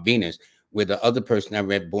star Venus, where the other person I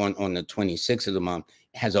read born on the 26th of the month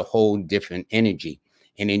has a whole different energy.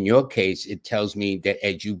 And in your case, it tells me that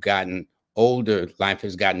as you've gotten older, life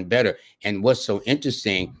has gotten better. And what's so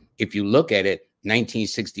interesting, if you look at it,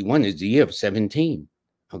 1961 is the year of 17.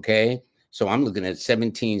 Okay. So I'm looking at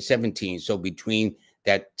 1717. So between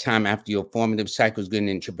that time after your formative cycles getting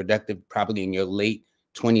into productive, probably in your late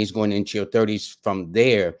 20s, going into your 30s, from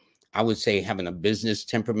there, I would say having a business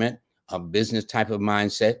temperament, a business type of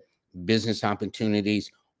mindset, business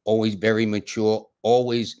opportunities, always very mature,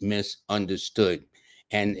 always misunderstood.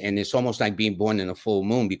 And it's almost like being born in a full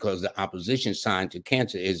moon, because the opposition sign to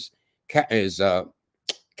Cancer is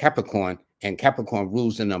Capricorn, and Capricorn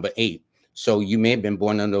rules the number 8. So you may have been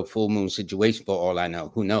born under a full moon situation for all I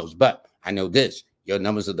know. Who knows? But I know this. Your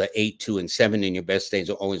numbers are the 8, 2, and 7, and your best days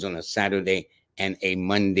are always on a Saturday and a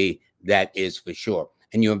Monday. That is for sure.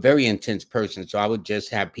 And you're a very intense person. So I would just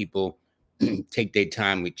have people take their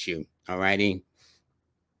time with you. All righty.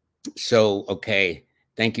 So, okay.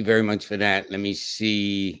 Thank you very much for that. Let me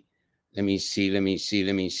see.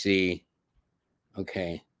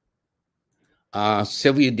 Okay.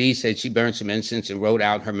 Sylvia D said she burned some incense and wrote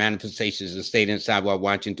out her manifestations and stayed inside while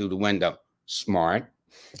watching through the window. Smart.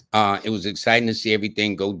 It was exciting to see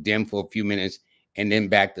everything go dim for a few minutes and then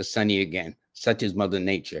back to sunny again. Such is Mother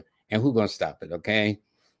Nature. And who's going to stop it, okay?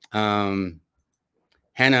 Hannah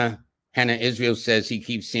Israel says he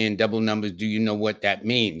keeps seeing double numbers. Do you know what that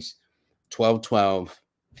means? 12, 12,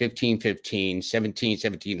 15, 15, 17,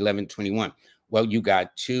 17, 11, 21. Well, you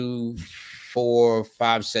got 2, 4,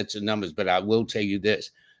 5 sets of numbers, but I will tell you this.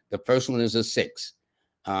 The first one is a 6.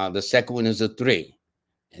 The second one is a 3.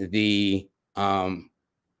 The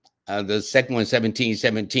second one, 17,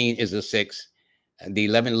 17 is a 6. The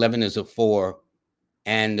 11, 11 is a 4.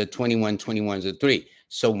 And the 21, 21 is a 3.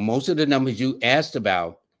 So most of the numbers you asked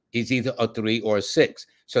about is either a 3 or a 6.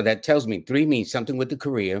 So that tells me 3 means something with the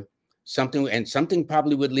career, something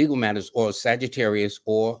probably with legal matters, or Sagittarius,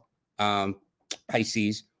 or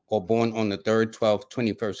Pisces, or born on the 3rd, 12th,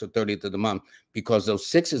 21st, or 30th of the month, because those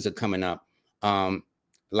 6s are coming up.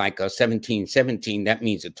 Like a 17, 17, that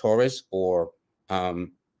means a Taurus, or a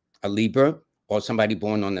Libra, or somebody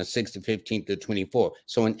born on the 6th, the 15th, the 24th.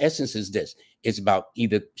 So in essence is this. It's about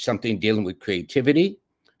either something dealing with creativity,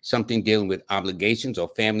 something dealing with obligations or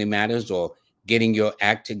family matters, or getting your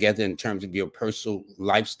act together in terms of your personal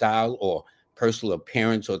lifestyle or personal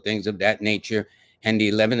appearance or things of that nature. And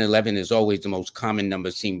the 1111 is always the most common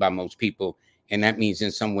number seen by most people. And that means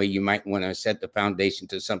in some way you might want to set the foundation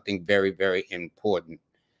to something very, very important.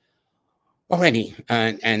 Alrighty,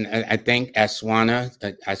 and I think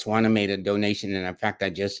Aswana made a donation, and in fact, I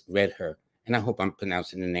just read her, and I hope I'm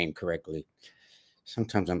pronouncing the name correctly.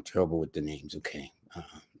 Sometimes I'm terrible with the names. Okay,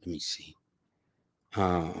 let me see.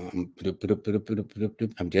 I'll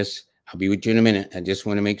be with you in a minute. I just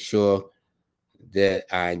want to make sure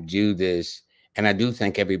that I do this, and I do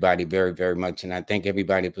thank everybody very, very much, and I thank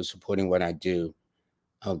everybody for supporting what I do.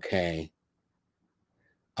 Okay.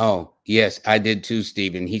 Oh, yes, I did too,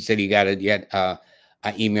 Stephen. He said he got it yet. An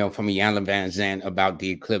email from Yana Van Zandt about the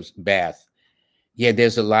Eclipse bath. Yeah,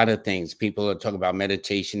 there's a lot of things. People are talking about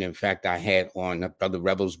meditation. In fact, I had on Brother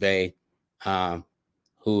Rebels Bay,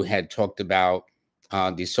 who had talked about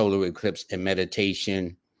the solar eclipse and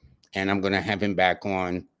meditation. And I'm going to have him back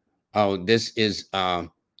on. Oh, this is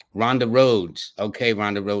Rhonda Rhodes. Okay,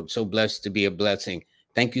 Rhonda Rhodes. So blessed to be a blessing.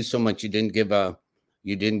 Thank you so much. You didn't give a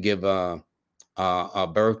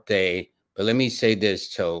birthday, but let me say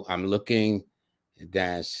this. So I'm looking.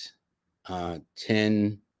 That's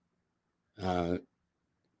 10. Let's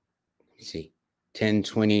see, 10,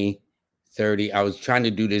 20, 30. I was trying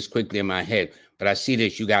to do this quickly in my head, but I see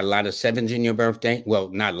this. You got a lot of 7s in your birthday. Well,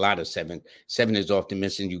 not a lot of 7. 7 is often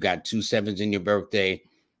missing. You got 2 7s in your birthday.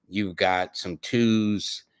 You've got some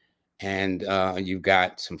 2s, and you've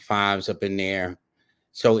got some 5s up in there.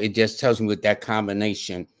 So it just tells me with that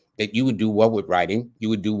combination that you would do well with writing. You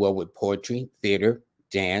would do well with poetry, theater,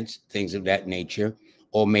 dance, things of that nature,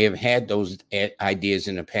 or may have had those ideas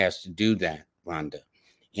in the past to do that, Rhonda.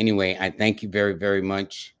 Anyway, I thank you very, very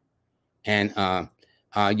much. And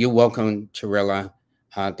you're welcome, Torella.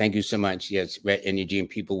 Thank you so much. Yes, Red Energy and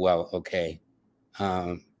People Well. Okay.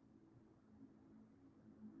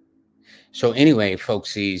 So anyway,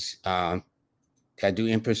 folksies, did I do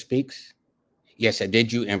Empress Speaks? Yes, I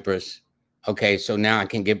did you, Empress. Okay, so now I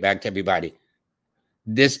can get back to everybody.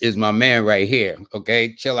 This is my man right here.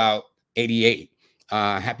 Okay, chill out. 88.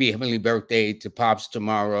 Happy heavenly birthday to Pops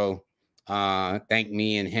tomorrow. Thank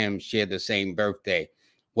me and him share the same birthday.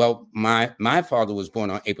 Well, my father was born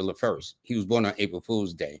on April the 1st. He was born on April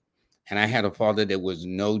Fool's Day. And I had a father that was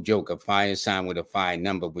no joke, a fire sign with a 5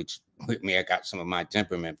 number, which with me, I got some of my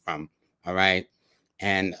temperament from. All right.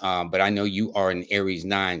 And but I know you are an Aries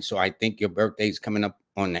 9. So I think your birthday is coming up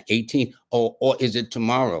on the 18th. Or is it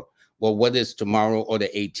tomorrow? Well, whether it's tomorrow or the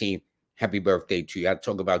 18th, happy birthday to you. I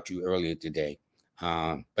talked about you earlier today.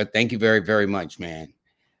 But thank you very, very much, man.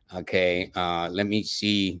 Okay. Let me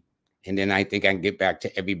see. And then I think I can get back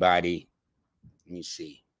to everybody. Let me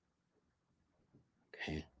see.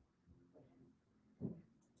 Okay.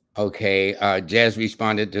 Okay. Jazz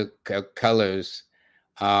responded to colors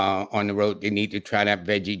on the road. They need to try that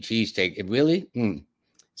veggie cheesesteak. It really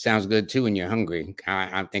sounds good too when you're hungry.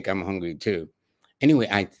 I think I'm hungry too. Anyway,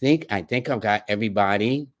 I think I've got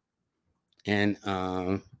everybody. And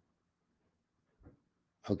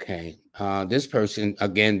okay, this person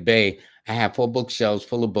again, Bay. I have 4 bookshelves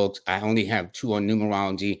full of books. I only have 2 on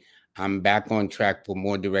numerology. I'm back on track for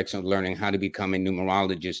more direction of learning how to become a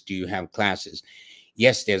numerologist. Do you have classes?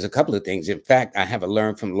 Yes, there's a couple of things. In fact, I have a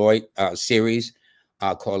Learn from Lloyd series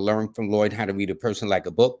called Learn from Lloyd, How to Read a Person Like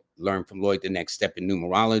a Book. Learn from Lloyd, The Next Step in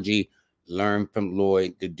Numerology. Learn from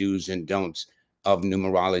Lloyd, The Do's and Don'ts of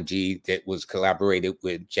Numerology, that was collaborated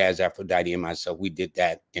with Jazz Aphrodite and myself. We did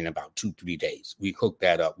that in about 2-3 days. We hooked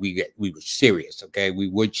that up. We were serious, okay? We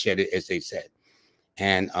woodshed it, as they said.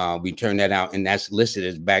 And we turned that out, and that's listed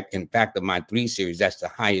as back. In fact, of my 3 series, that's the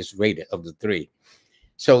highest rated of the 3.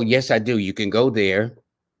 So yes, I do. You can go there.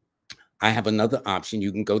 I have another option.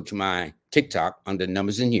 You can go to my TikTok under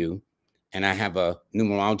Numbers and You, and I have a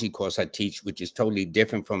numerology course I teach, which is totally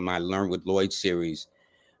different from my Learn with Lloyd series.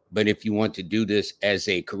 But if you want to do this as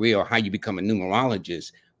a career or how you become a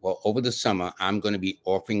numerologist, well, over the summer, I'm going to be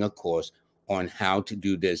offering a course on how to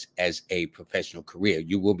do this as a professional career.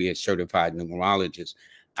 You will be a certified numerologist.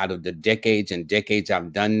 Out of the decades and decades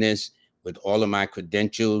I've done this with all of my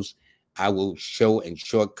credentials, I will show and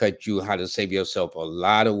shortcut you how to save yourself a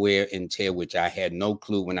lot of wear and tear, which I had no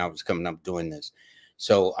clue when I was coming up doing this.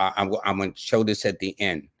 So I'm going to show this at the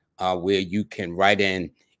end where you can write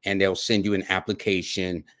in and they'll send you an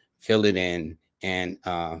application, fill it in, and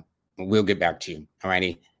we'll get back to you. All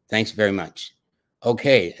righty. Thanks very much.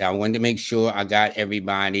 Okay. I wanted to make sure I got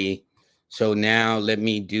everybody. So now let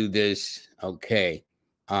me do this. Okay.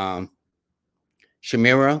 Shamira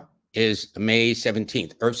is May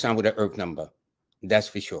 17th, Earth sign with an Earth number. That's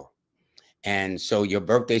for sure. And so your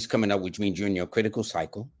birthday's coming up, which means you're in your critical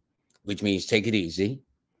cycle, which means take it easy.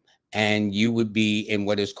 And you would be in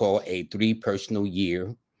what is called a 3 personal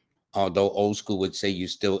year, although old school would say you're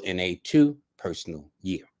still in a 2 personal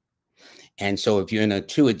year. And so if you're in a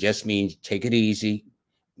 2, it just means take it easy,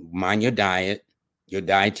 mind your diet, your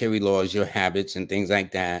dietary laws, your habits, and things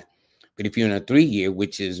like that. But if you're in a 3 year,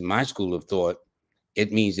 which is my school of thought,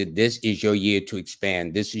 it means that this is your year to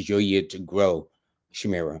expand. This is your year to grow,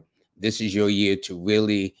 Shamira. This is your year to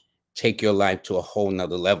really take your life to a whole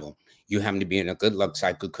nother level. You happen to be in a good luck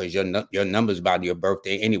cycle because your numbers about your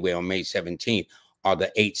birthday anyway on May 17th are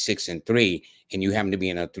the 8, 6, and 3. And you happen to be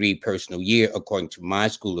in a 3 personal year, according to my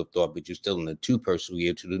school of thought, but you're still in a 2 personal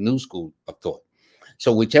year to the new school of thought.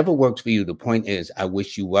 So whichever works for you, the point is, I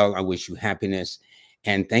wish you well. I wish you happiness.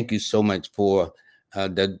 And thank you so much for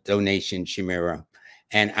the donation, Shamira.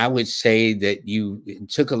 And I would say that it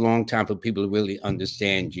took a long time for people to really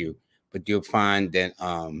understand you, but you'll find that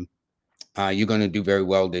you're going to do very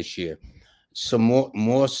well this year. So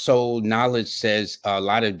more so knowledge says a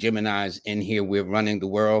lot of Geminis in here, we're running the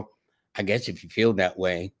world. I guess if you feel that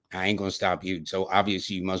way, I ain't going to stop you. So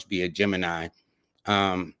obviously you must be a Gemini.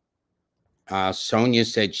 Sonia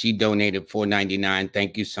said she donated $4.99.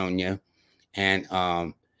 Thank you, Sonia. And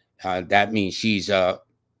that means she's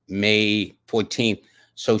May 14th.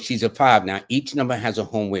 So she's a 5. Now, each number has a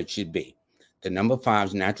home where it should be. The number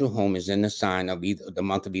 5's natural home is in the sign of either the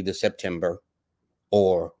month of either September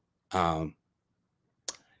or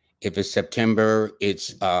if it's September,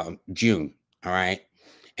 it's June. All right.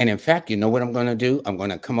 And in fact, you know what I'm going to do? I'm going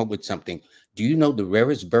to come up with something. Do you know the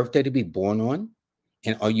rarest birthday to be born on?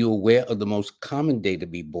 And are you aware of the most common day to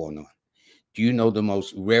be born on? Do you know the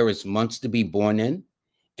most rarest months to be born in?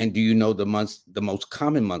 And do you know the most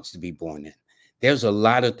common months to be born in? There's a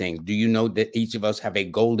lot of things. Do you know that each of us have a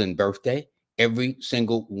golden birthday? Every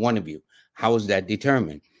single one of you. How is that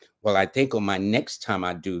determined? Well, I think on my next time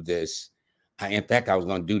I do this, in fact, I was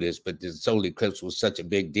going to do this, but the solar eclipse was such a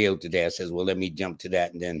big deal today. I says, well, let me jump to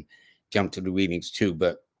that and then jump to the readings too.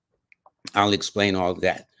 But I'll explain all of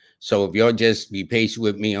that. So if you'll just be patient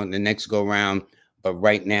with me on the next go round. But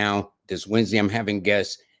right now, this Wednesday, I'm having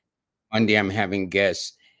guests. Monday, I'm having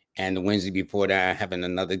guests. And the Wednesday before that, I'm having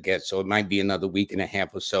another guest. So it might be another week and a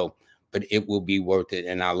half or so, but it will be worth it.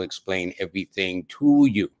 And I'll explain everything to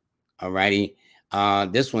you. All righty.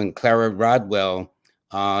 This one, Clara Rodwell,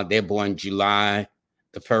 they're born July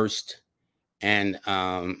the 1st. And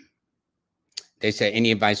they say,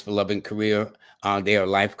 any advice for love and career? They are a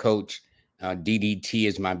life coach. DDT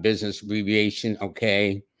is my business abbreviation.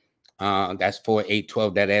 Okay. That's 4, 8,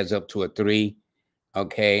 12. That adds up to a 3.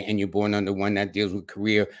 Okay. And you're born under 1 that deals with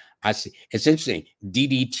career. I see. It's interesting.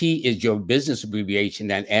 DDT is your business abbreviation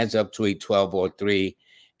that adds up to a 12 or 3.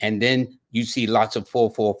 And then you see lots of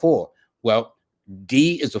 4, 4, 4. Well,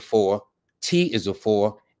 D is a 4, T is a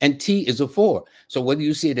 4, and T is a 4. So whether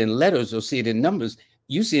you see it in letters or see it in numbers,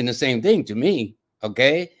 you see in the same thing to me.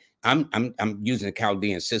 Okay. I'm using the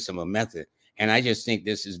Chaldean system of method. And I just think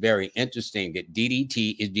this is very interesting that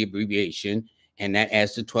DDT is the abbreviation and that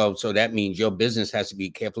adds to 12. So that means your business has to be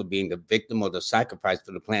careful of being the victim or the sacrifice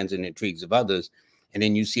for the plans and intrigues of others. And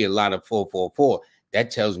then you see a lot of 4, 4, 4.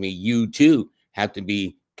 That tells me you too have to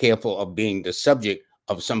be careful of being the subject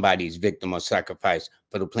of somebody's victim or sacrifice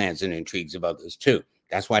for the plans and intrigues of others too.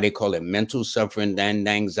 That's why they call it mental suffering and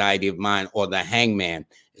anxiety of mind, or the hangman.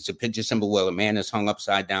 It's a picture symbol where a man is hung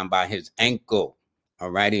upside down by his ankle. All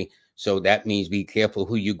righty. So that means be careful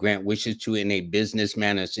who you grant wishes to in a business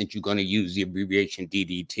manner, since you're going to use the abbreviation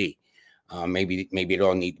DDT. Maybe it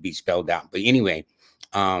all need to be spelled out. But anyway,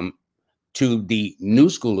 to the new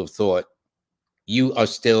school of thought, you are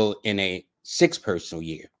still in a 6 personal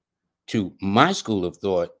year. To my school of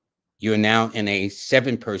thought, you're now in a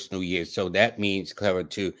 7 personal year. So that means, Clara,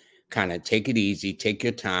 to kind of take it easy, take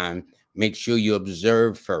your time, make sure you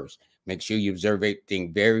observe first. Make sure you observe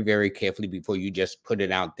everything very, very carefully before you just put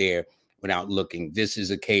it out there without looking. This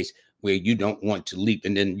is a case where you don't want to leap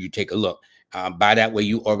and then you take a look. By that way,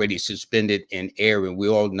 you already suspended in air, and we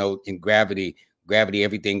all know in gravity,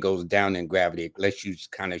 everything goes down in gravity, unless you're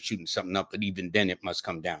kind of shooting something up, but even then it must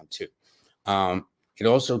come down too. It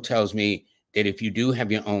also tells me that if you do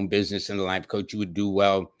have your own business and a life coach, you would do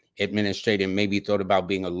well administrating, maybe thought about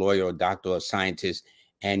being a lawyer or doctor or scientist.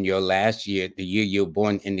 And your last year, the year you're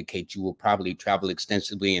born, indicates you will probably travel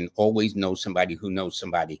extensively and always know somebody who knows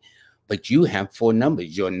somebody. But you have 4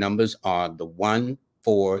 numbers. Your numbers are the 1,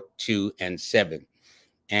 4, 2, and 7.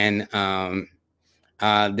 And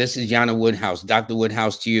this is Yana Woodhouse. Dr.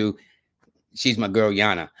 Woodhouse, to you. She's my girl,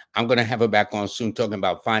 Yana. I'm going to have her back on soon talking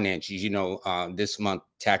about finances. You know, this month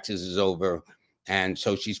taxes is over, and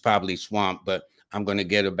so she's probably swamped, but I'm going to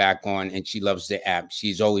get her back on, and she loves the app.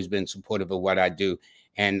 She's always been supportive of what I do,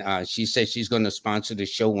 and she said she's going to sponsor the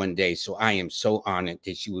show one day, so I am so honored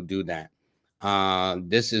that she will do that.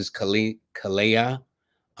 This is Kalea,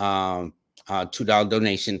 $2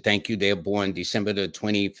 donation. Thank you. They're born December the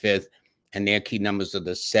 25th, and their key numbers are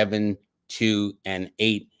the 7, 2, and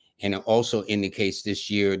 8. And it also indicates this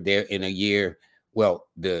year they're in a year. Well,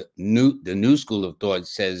 the new school of thought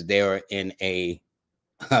says they're in a.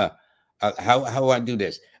 How do I do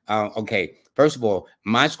this? Okay, first of all,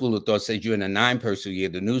 my school of thought says you're in a 9 personal year.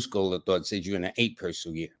 The new school of thought says you're in an 8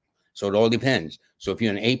 personal year. So it all depends. So if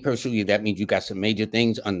you're in an 8 personal year, that means you got some major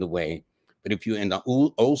things underway. But if you're in the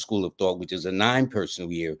old school of thought, which is a 9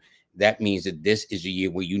 personal year, that means that this is a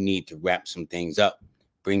year where you need to wrap some things up,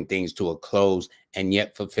 bring things to a close, and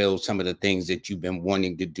yet fulfill some of the things that you've been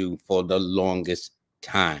wanting to do for the longest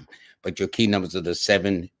time. But your key numbers are the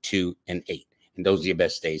 7, 2, and 8. And those are your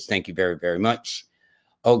best days. Thank you very, very much.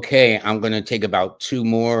 Okay, I'm going to take about 2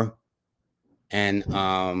 more. And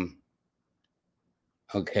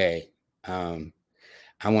okay.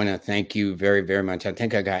 I want to thank you very, very much. I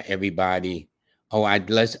think I got everybody. Oh, I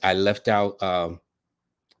left out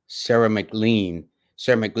Sarah McLean.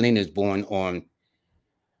 Sarah McLean is born on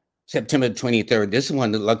September 23rd. This is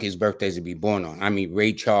one of the luckiest birthdays to be born on. I mean,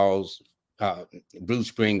 Ray Charles,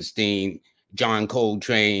 Bruce Springsteen, John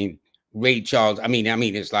Coltrane, Ray Charles. I mean,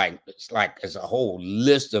 it's like it's a whole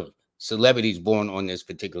list of celebrities born on this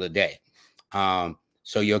particular day.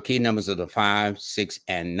 So your key numbers are the 5, 6,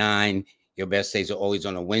 and 9. Your best days are always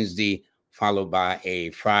on a Wednesday, followed by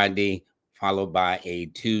a Friday, followed by a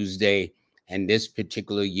Tuesday. And this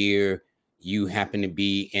particular year, you happen to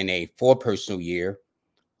be in a 4 personal year,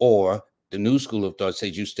 or the new school of thought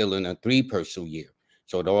says you're still in a 3 personal year.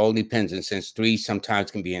 So it all depends. And since 3 sometimes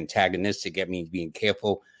can be antagonistic, that means being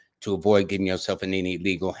careful to avoid getting yourself in any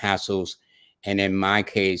legal hassles. And in my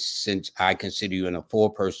case, since I consider you in a 4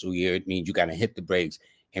 personal year, it means you got to hit the brakes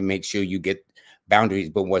and make sure you get boundaries.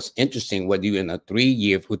 But what's interesting, whether you're in a 3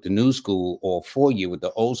 year with the new school or 4 year with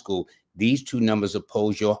the old school, these 2 numbers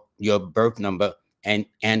oppose your birth number and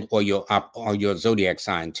or your zodiac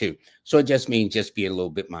sign too. So it just means just be a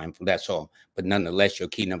little bit mindful. That's all. But nonetheless, your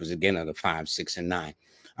key numbers again are the 5, 6, and 9.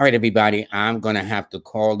 All right, everybody, I'm going to have to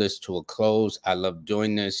call this to a close. I love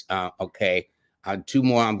doing this. Okay. 2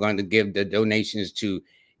 more. I'm going to give the donations to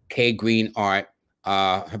K Green Art.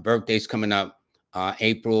 Her birthday's coming up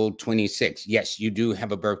April 26th. Yes, you do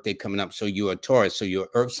have a birthday coming up. So you're a Taurus. So you're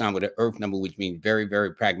Earth sign with an Earth number, which means very,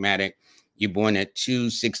 very pragmatic. You're born at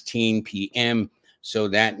 2:16 p.m. So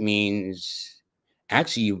that means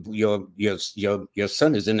actually your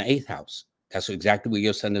sun is in the 8th house. That's exactly where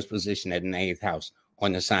your sun is positioned, at in the 8th house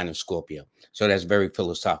on the sign of Scorpio. So that's very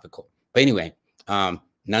philosophical. But anyway,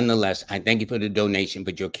 nonetheless, I thank you for the donation.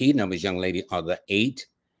 But your key numbers, young lady, are the 8,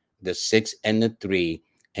 the 6, and the 3.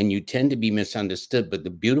 And you tend to be misunderstood. But the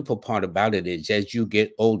beautiful part about it is as you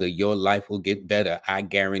get older, your life will get better. I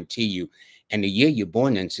guarantee you. And the year you're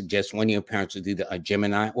born in suggests one of your parents was either a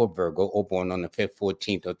Gemini or Virgo, or born on the 5th,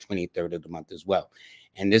 14th, or 23rd of the month as well.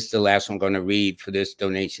 And this is the last one I'm going to read for this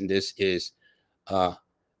donation. This is,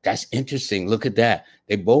 that's interesting. Look at that.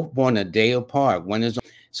 They both born a day apart. One is,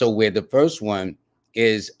 so where the first one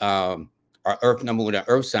is our Earth number with an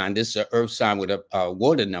Earth sign, this is an Earth sign with a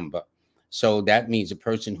water number. So that means a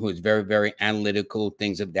person who is very, very analytical,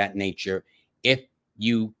 things of that nature.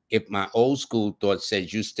 If my old school thought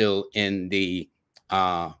says you're still in the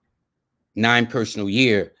 9 personal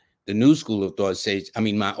year, the new school of thought says,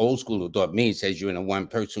 my old school of thought says you're in a 1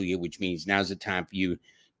 personal year, which means now's the time for you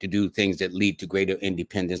to do things that lead to greater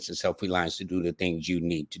independence and self-reliance, to do the things you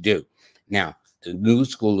need to do. Now, the new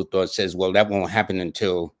school of thought says, well, that won't happen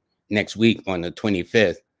until next week on the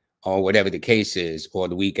 25th, or whatever the case is, or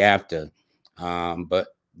the week after. But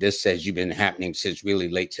this has been happening since really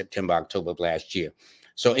late September, October of last year.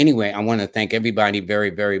 So anyway, I want to thank everybody very,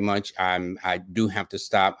 very much. I do have to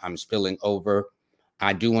stop. I'm spilling over.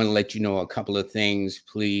 I do want to let you know a couple of things,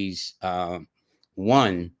 please.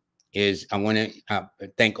 One is I want to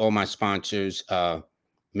thank all my sponsors.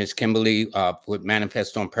 Miss Kimberly with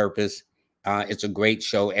Manifest on Purpose. It's a great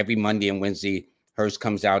show every Monday and Wednesday. Hers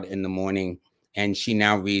comes out in the morning, and she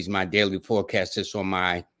now reads my daily forecast. It's on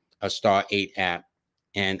my Star 8 app,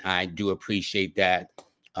 and I do appreciate that.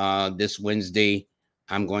 This Wednesday,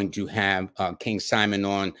 I'm going to have King Simon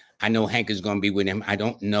on. I know Hank is going to be with him. I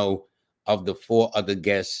don't know of the 4 other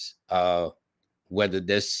guests, whether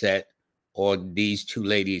this set or these 2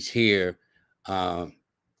 ladies here,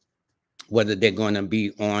 whether they're going to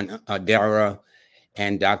be on Dara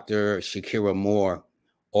and Dr. Shakira Moore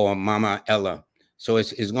or Mama Ella. So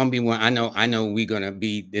it's going to be one. I know we're going to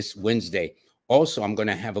be this Wednesday. Also, I'm going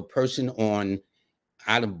to have a person on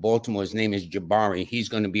out of Baltimore. His name is Jabari. He's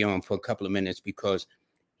going to be on for a couple of minutes because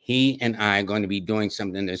he and I are going to be doing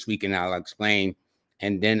something this week, and I'll explain.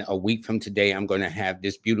 And then a week from today, I'm going to have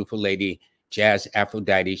this beautiful lady, Jazz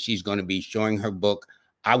Aphrodite. She's going to be showing her book.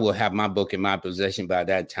 I will have my book in my possession by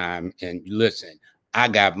that time. And listen, I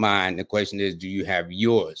got mine. The question is, do you have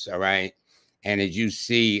yours? All right. And as you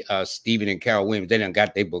see, Stephen and Carol Williams, they done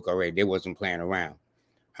got their book already. They wasn't playing around.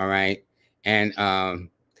 All right. And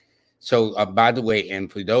so by the way,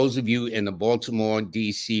 and for those of you in the Baltimore,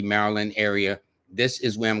 DC, Maryland area, this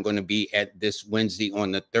is where I'm going to be at this Wednesday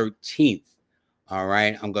on the 13th. All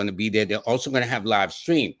right. I'm going to be there. They're also going to have live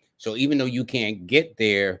stream. So even though you can't get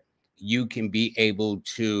there, you can be able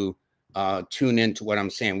to tune into what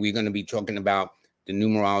I'm saying. We're going to be talking about the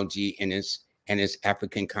numerology and its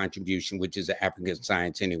African contribution, which is an African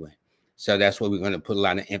science anyway. So that's what we're going to put a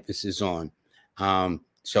lot of emphasis on.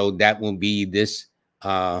 So that will be this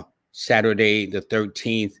Saturday, the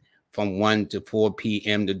 13th, from 1 to 4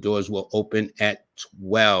 p.m. The doors will open at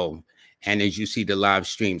 12. And as you see the live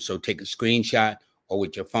stream, so take a screenshot or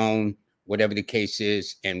with your phone, whatever the case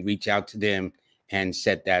is, and reach out to them and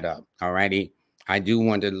set that up. All righty. I do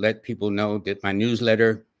want to let people know that my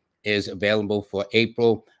newsletter is available for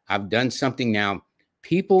April. I've done something now.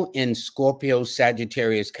 People in Scorpio,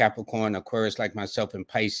 Sagittarius, Capricorn, Aquarius, like myself, and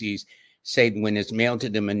Pisces say when it's mailed to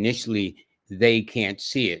them initially, they can't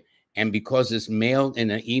see it. And because it's mailed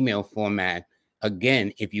in an email format,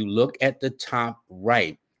 again, if you look at the top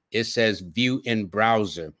right, it says view in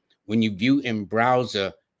browser. When you view in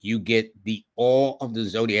browser, you get all of the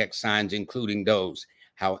zodiac signs, including those.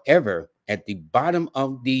 However, at the bottom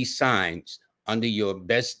of these signs, under your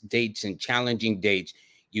best dates and challenging dates,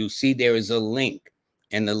 you see there is a link,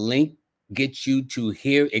 and the link gets you to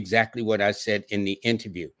hear exactly what I said in the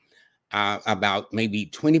interview. About maybe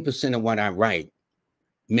 20% of what I write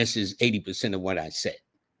misses 80% of what I said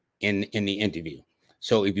in the interview.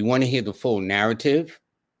 So if you want to hear the full narrative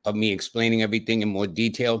of me explaining everything in more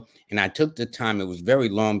detail, and I took the time, it was very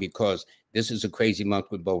long because this is a crazy month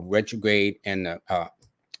with both retrograde and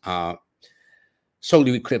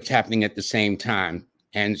solar eclipse happening at the same time.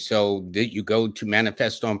 And so you go to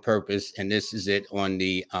Manifest on Purpose, and this is it on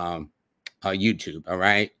the YouTube. All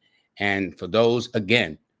right. And for those,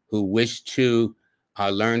 again, who wish to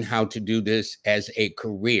learn how to do this as a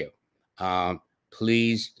career,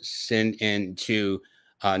 please send in to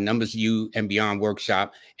Numbers U and Beyond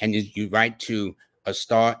Workshop, and you write to a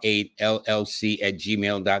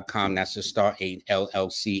star8llc@gmail.com. That's a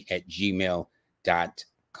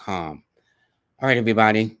star8llc@gmail.com. All right,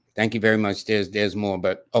 everybody. Thank you very much. There's more,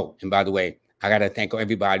 but oh, and by the way, I got to thank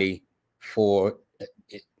everybody for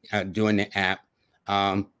doing the app.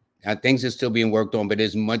 Things are still being worked on, but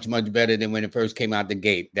it's much, much better than when it first came out the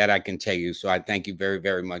gate. That I can tell you. So I thank you very,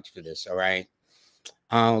 very much for this. All right.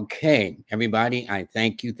 Okay, everybody. I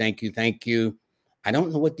thank you. Thank you. Thank you. I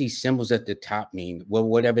don't know what these symbols at the top mean. Well,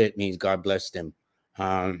 whatever it means, God bless them.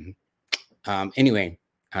 Anyway,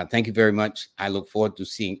 thank you very much. I look forward to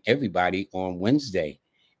seeing everybody on Wednesday.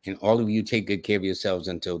 And all of you take good care of yourselves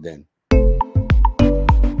until then.